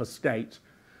the upper state.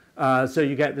 So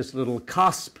you get this little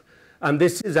cusp, and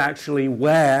this is actually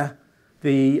where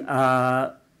the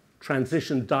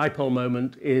transition dipole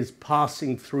moment is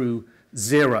passing through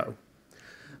 0.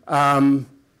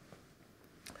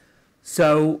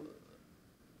 So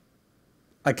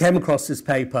I came across this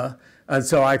paper, and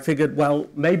so I figured, well,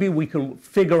 maybe we can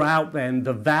figure out then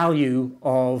the value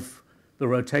of the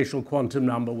rotational quantum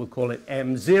number, we'll call it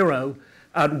M0,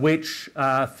 at which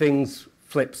things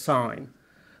flip sign,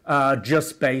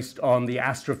 just based on the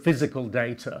astrophysical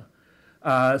data.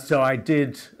 So I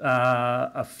did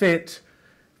a fit.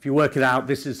 If you work it out,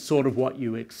 this is sort of what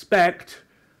you expect,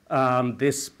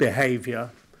 this behavior.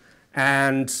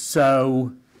 And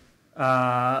so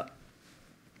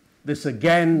this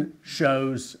again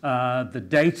shows the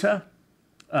data,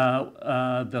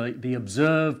 the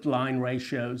observed line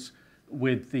ratios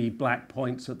with the black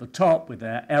points at the top with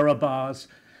their error bars,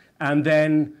 and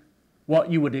then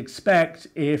what you would expect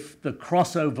if the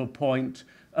crossover point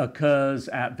occurs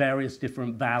at various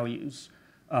different values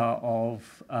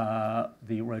of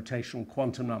the rotational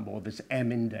quantum number, or this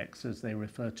M index as they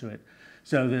refer to it.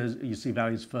 So you see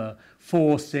values for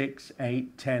 4, 6,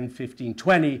 8, 10, 15,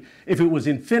 20. If it was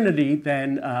infinity,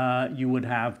 then you would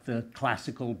have the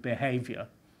classical behavior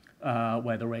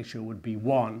where the ratio would be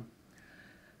 1.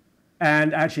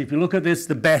 And actually, if you look at this,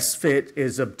 the best fit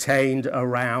is obtained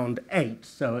around 8.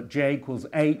 So at j equals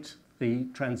 8, the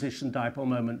transition dipole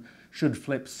moment should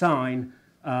flip sign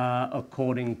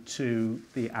according to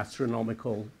the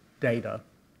astronomical data.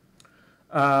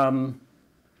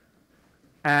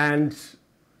 And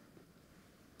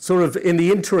sort of in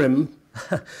the interim,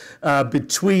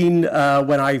 between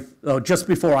just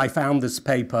before I found this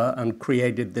paper and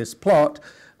created this plot,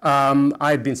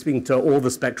 I had been speaking to all the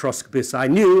spectroscopists I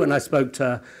knew, and I spoke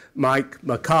to Mike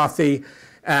McCarthy,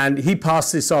 and he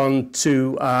passed this on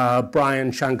to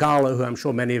Brian Shangala, who I'm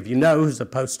sure many of you know, who's a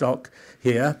postdoc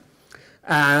here.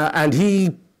 And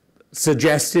he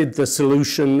suggested the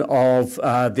solution of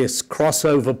this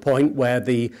crossover point where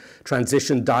the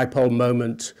transition dipole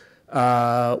moment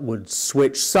would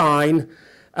switch sign,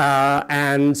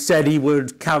 and said he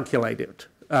would calculate it.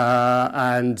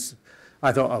 And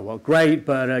I thought, oh, well, great,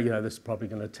 but this is probably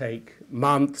going to take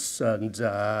months, and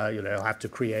I'll have to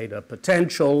create a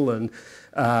potential. And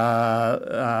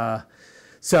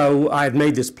so I had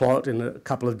made this plot in a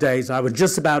couple of days. I was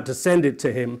just about to send it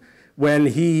to him when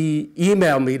he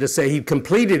emailed me to say he'd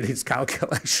completed his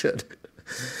calculation.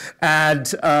 And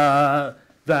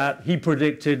that he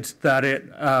predicted that it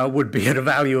would be at a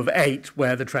value of 8,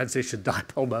 where the transition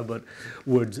dipole moment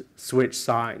would switch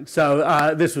sign.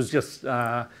 So this was just,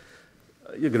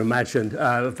 you can imagine,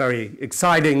 a very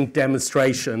exciting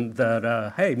demonstration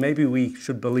that, hey, maybe we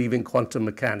should believe in quantum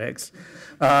mechanics.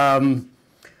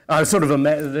 I sort of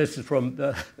amazed, this is from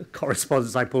the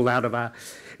correspondence I pulled out of our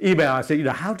email. I said, you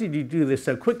know, how did you do this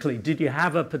so quickly? Did you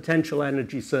have a potential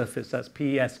energy surface, that's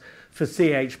PES, for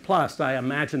CH+? I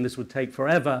imagine this would take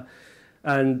forever.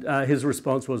 And his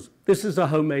response was, this is a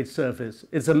homemade surface.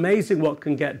 It's amazing what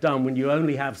can get done when you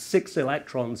only have 6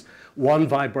 electrons, 1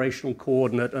 vibrational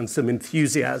coordinate, and some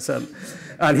enthusiasm.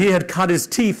 And he had cut his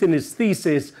teeth in his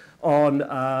thesis on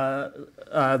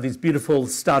these beautiful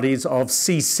studies of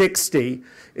C60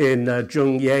 in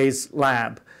Jung Ye's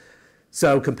lab.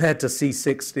 So compared to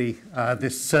C60,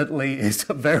 this certainly is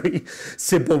a very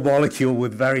simple molecule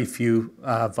with very few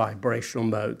vibrational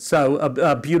modes. So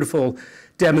a beautiful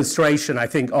demonstration, I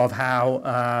think, of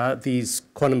how these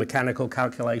quantum mechanical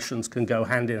calculations can go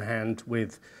hand in hand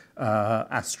with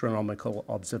astronomical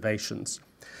observations.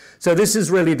 So this is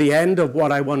really the end of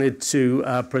what I wanted to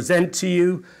present to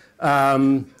you.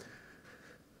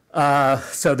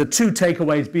 So the 2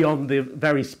 takeaways beyond the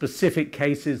very specific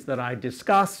cases that I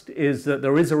discussed is that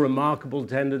there is a remarkable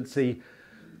tendency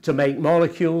to make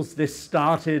molecules. This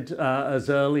started as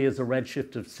early as a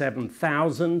redshift of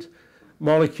 7,000.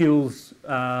 Molecules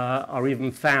are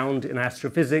even found in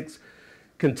astrophysics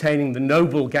containing the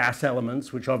noble gas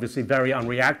elements, which are obviously very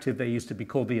unreactive. They used to be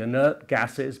called the inert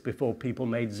gases before people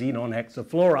made xenon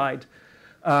hexafluoride.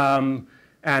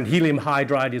 And helium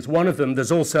hydride is one of them.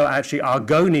 There's also actually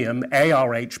argonium,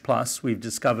 ARH+, we've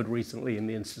discovered recently in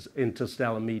the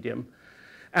interstellar medium.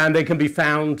 And they can be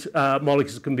found,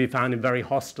 molecules can be found in very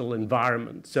hostile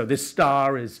environments. So this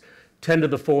star is 10 to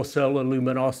the 4 solar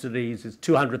luminosities, it's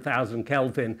 200,000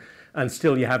 Kelvin, and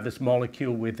still you have this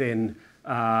molecule within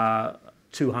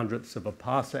 2/100ths of a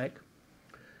parsec.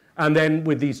 And then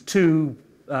with these 2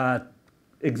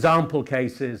 example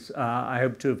cases, I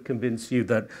hope to have convinced you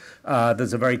that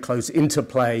there's a very close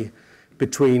interplay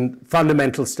between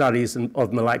fundamental studies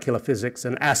of molecular physics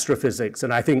and astrophysics.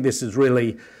 And I think this is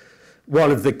really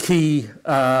one of the key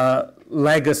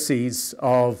legacies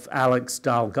of Alex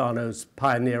Dalgarno's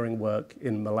pioneering work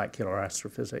in molecular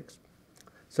astrophysics.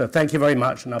 So thank you very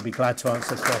much, and I'll be glad to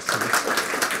answer questions.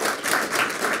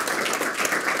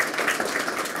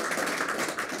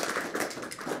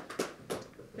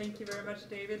 Thank you very much,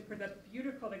 David, for that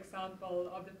beautiful example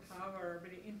of the power of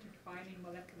really intertwining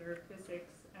molecular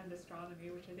physics and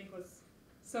astronomy, which I think was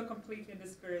so complete in the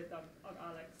spirit of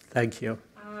Alex. Thank you.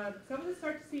 So I'm going to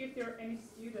start to see if there are any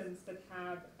students that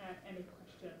have any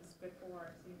questions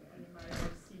before seeing any of my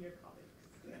more senior colleagues.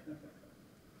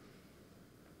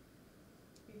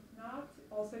 If not,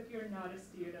 also if you're not a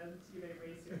student, you may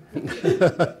raise your hand.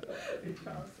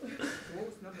 Charles. So what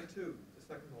was number 2, the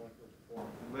second molecule to form?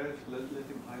 Where is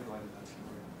lithium hydride in that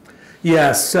scenario?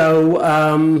 Yeah, so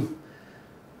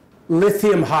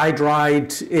lithium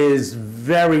hydride is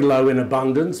very low in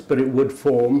abundance, but it would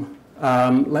form.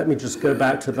 Let me just go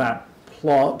back to that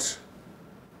plot.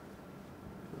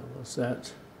 Where was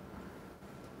that?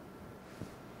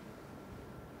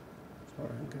 Sorry,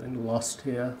 I'm getting lost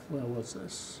here. Where was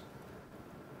this?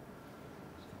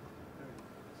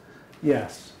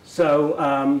 Yes,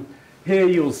 so here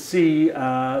you'll see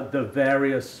the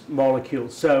various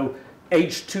molecules. So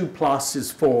H2 plus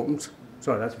is formed.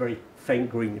 Sorry, that's very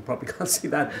faint green. You probably can't see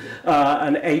that.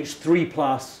 An H3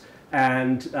 plus,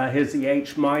 and here's the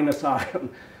H minus ion,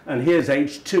 and here's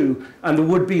H2. And there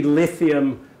would be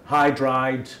lithium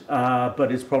hydride,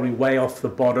 but it's probably way off the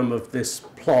bottom of this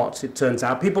plot, it turns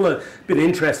out. People have been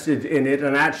interested in it,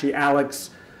 and actually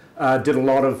Alex did a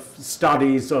lot of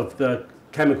studies of the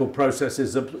chemical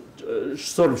processes that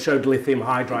sort of showed lithium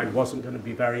hydride wasn't going to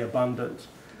be very abundant.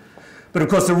 But of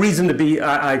course, the reason to be,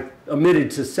 I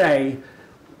omitted to say,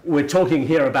 we're talking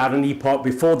here about an epoch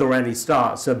before there were any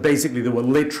stars. So basically, there were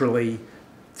literally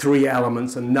 3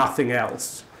 elements and nothing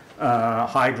else.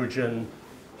 Hydrogen,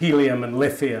 helium, and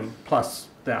lithium, plus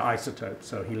their isotopes,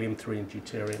 so helium-3 and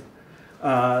deuterium.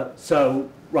 So,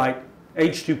 right,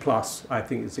 H2 plus, I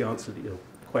think, is the answer to your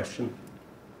question.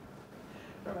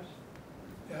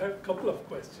 I have a couple of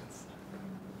questions.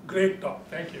 Great talk,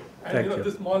 thank you. And Thank you.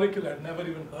 This molecule I'd never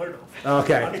even heard of.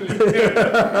 Okay.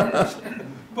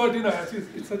 But as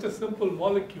it's such a simple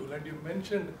molecule, and you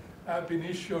mentioned ab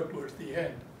initio towards the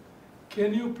end.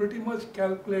 Can you pretty much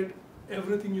calculate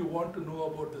everything you want to know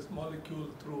about this molecule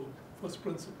through first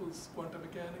principles quantum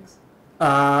mechanics?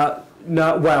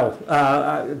 No, well,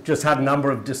 I just had a number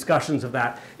of discussions of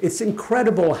that. It's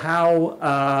incredible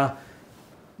how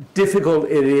difficult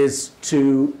it is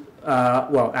to,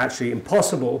 well, actually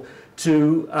impossible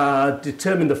to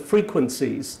determine the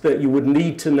frequencies that you would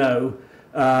need to know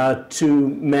to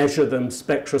measure them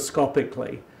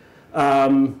spectroscopically.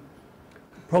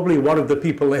 Probably one of the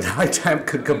people in ITAM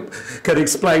could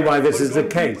explain why this is the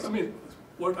case. I mean,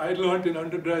 what I learned in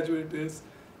undergraduate is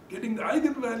getting the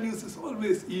eigenvalues is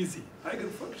always easy.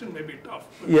 Eigenfunction may be tough.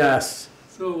 Yes.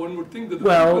 So one would think that.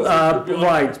 Well,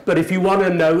 right. But if you want to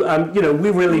know, you know,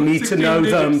 we really need to know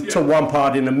them to 1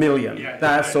 part in a million. Yeah,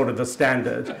 That's right. sort of the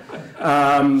standard.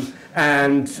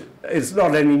 And it's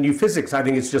not any new physics. I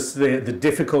think it's just the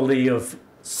difficulty of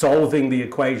solving the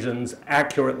equations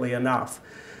accurately enough.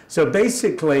 So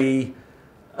basically,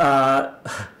 none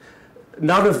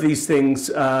of these things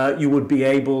you would be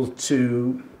able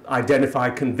to identify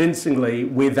convincingly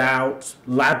without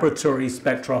laboratory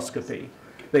spectroscopy.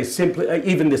 They simply,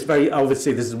 even this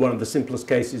obviously this is one of the simplest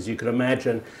cases you could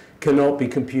imagine, cannot be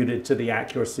computed to the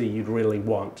accuracy you'd really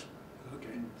want.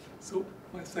 Okay, so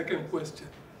my second question,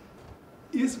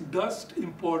 is dust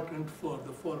important for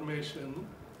the formation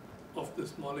of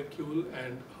this molecule,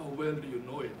 and how well do you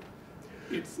know it?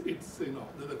 It's you know,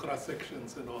 the cross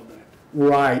sections and all that.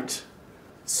 Right.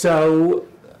 So,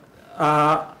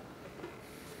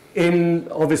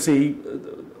 obviously,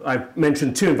 I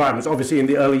mentioned 2 environments. Obviously, in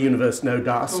the early universe, no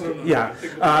dust. No. Yeah.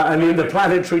 And in the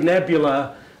planetary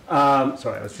nebula,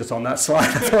 sorry, I was just on that slide.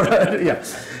 I thought,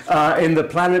 yeah. In the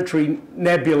planetary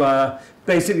nebula,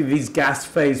 basically these gas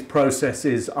phase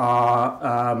processes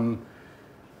are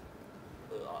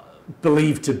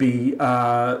believed to be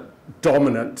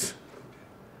dominant.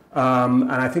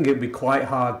 And I think it would be quite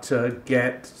hard to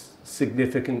get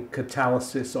significant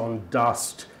catalysis on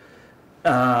dust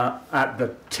at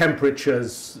the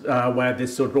temperatures where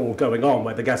this sort of all going on,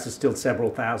 where the gas is still several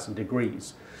thousand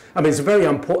degrees. I mean, it's a very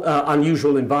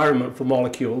unusual environment for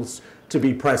molecules to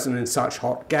be present in such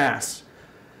hot gas.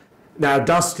 Now,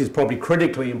 dust is probably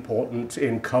critically important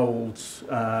in cold,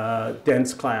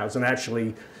 dense clouds, and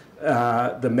actually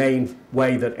the main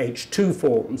way that H2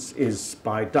 forms is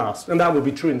by dust, and that will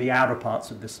be true in the outer parts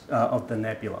of this of the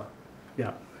nebula.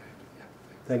 Yeah.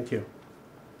 Thank you.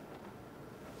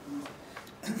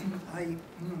 I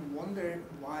wonder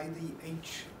why the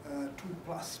H2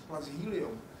 plus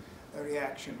helium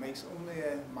reaction makes only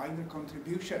a minor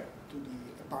contribution to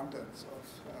the abundance of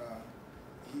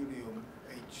helium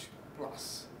H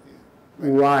plus.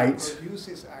 Right. It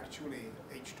produces actually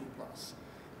H2 plus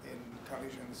in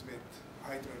collisions with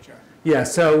hydrogen. Yeah,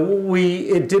 so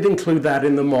it did include that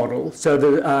in the model. So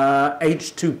the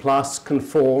H2 plus can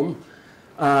form,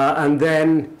 and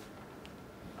then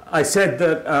I said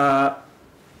that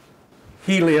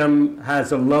helium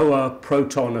has a lower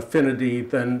proton affinity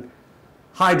than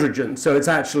hydrogen, so it's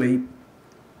actually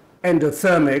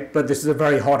endothermic, but this is a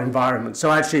very hot environment.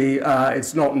 So actually,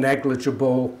 it's not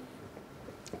negligible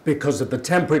because of the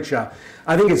temperature.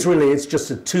 I think it's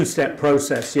just a 2-step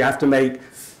process. You have to make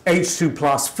H2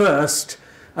 plus first,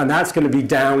 and that's going to be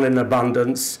down in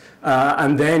abundance,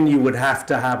 and then you would have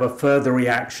to have a further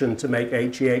reaction to make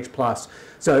HEH plus.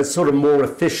 So it's sort of more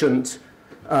efficient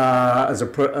as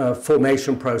a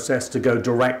formation process to go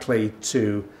directly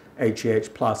to HEH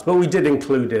plus, but we did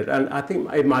include it, and I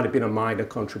think it might have been a minor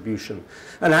contribution.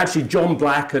 And actually, John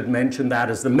Black had mentioned that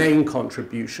as the main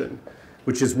contribution,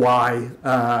 which is why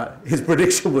his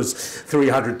prediction was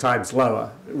 300 times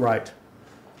lower. Right.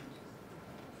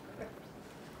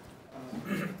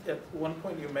 At one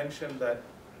point, you mentioned that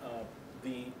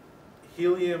the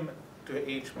helium to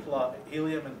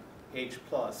helium and H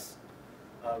plus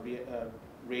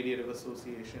radiative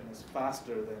association is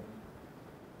faster than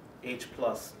H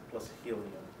plus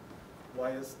helium.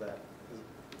 Why is that?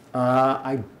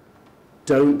 I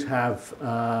don't have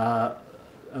a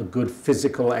good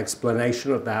physical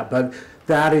explanation of that, but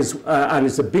that is, and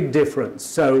it's a big difference.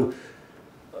 So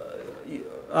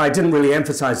I didn't really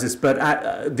emphasize this, but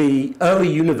the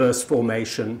early universe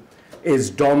formation is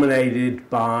dominated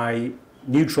by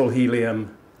neutral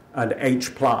helium and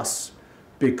H plus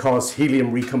because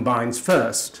helium recombines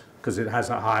first because it has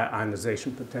a higher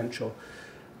ionization potential.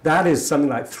 That is something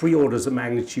like 3 orders of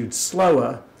magnitude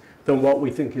slower than what we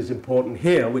think is important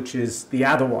here, which is the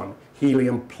other one,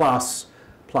 helium plus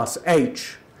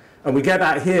H. And we get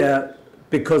that here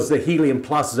because the helium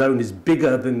plus zone is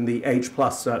bigger than the H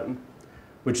plus zone,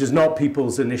 which is not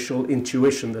people's initial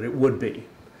intuition that it would be.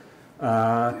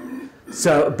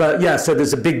 So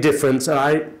there's a big difference.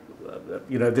 And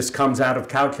this comes out of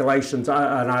calculations,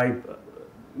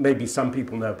 maybe some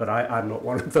people know, but I'm not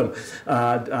one of them,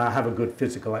 have a good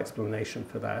physical explanation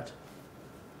for that.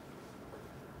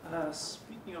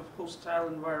 Speaking of hostile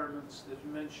environments that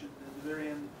you mentioned at the very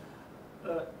end,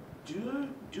 Do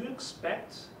you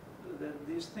expect that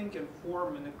this thing can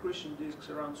form in accretion disks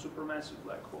around supermassive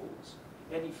black holes?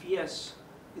 And if yes,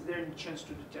 is there any chance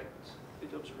to detect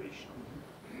it observationally?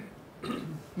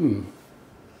 The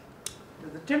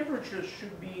temperatures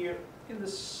should be in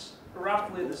this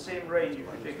roughly the same range if you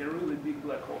take a really big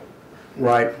black hole.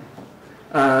 Right.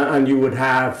 And you would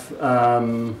have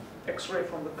X-ray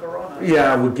from the corona.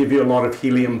 yeah, would give you a lot of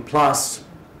helium plus.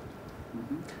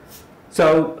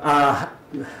 So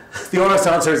the honest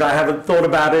answer is I haven't thought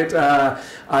about it.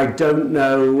 I don't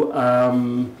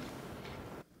know.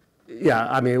 Yeah,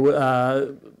 I mean,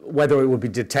 whether it would be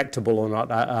detectable or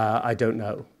not, I don't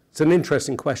know. It's an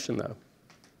interesting question, though.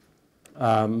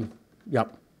 Yep. I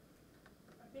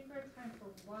think we have time for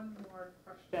one more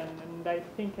question, and I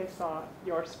think I saw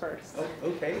yours first. Oh,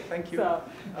 okay, thank you. So,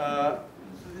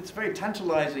 it's very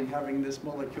tantalizing having this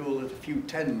molecule at a few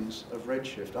tens of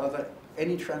redshift. Are there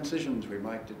any transitions we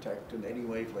might detect in any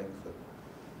wavelength that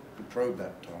could probe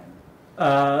that time?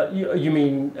 You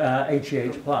mean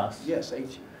HEH plus? Yes,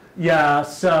 80. Yeah,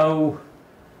 so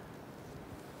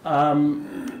I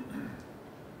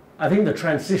think the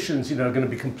transitions, are going to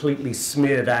be completely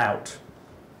smeared out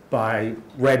by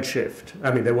redshift.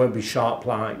 I mean, there won't be sharp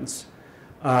lines.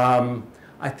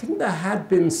 I think there had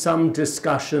been some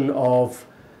discussion of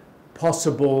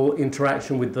possible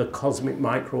interaction with the cosmic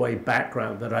microwave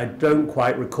background that I don't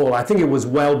quite recall. I think it was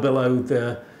well below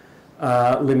the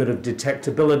limit of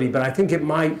detectability, but I think it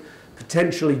might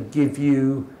potentially give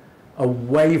you a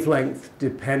wavelength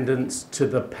dependence to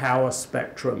the power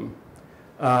spectrum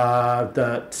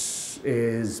that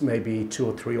is maybe 2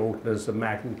 or 3 orders of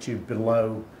magnitude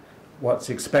below what's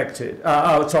expected.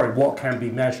 What can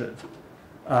be measured.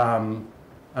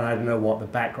 And I don't know what the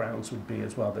backgrounds would be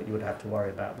as well that you would have to worry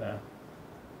about there.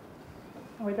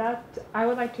 with that, I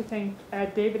would like to thank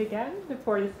David again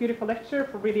for this beautiful lecture,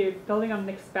 for really building on and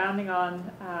expanding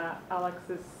on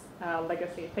Alex's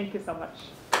legacy. Thank you so much.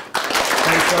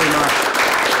 Thanks very much.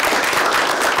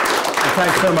 And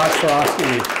thanks so much for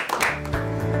asking me.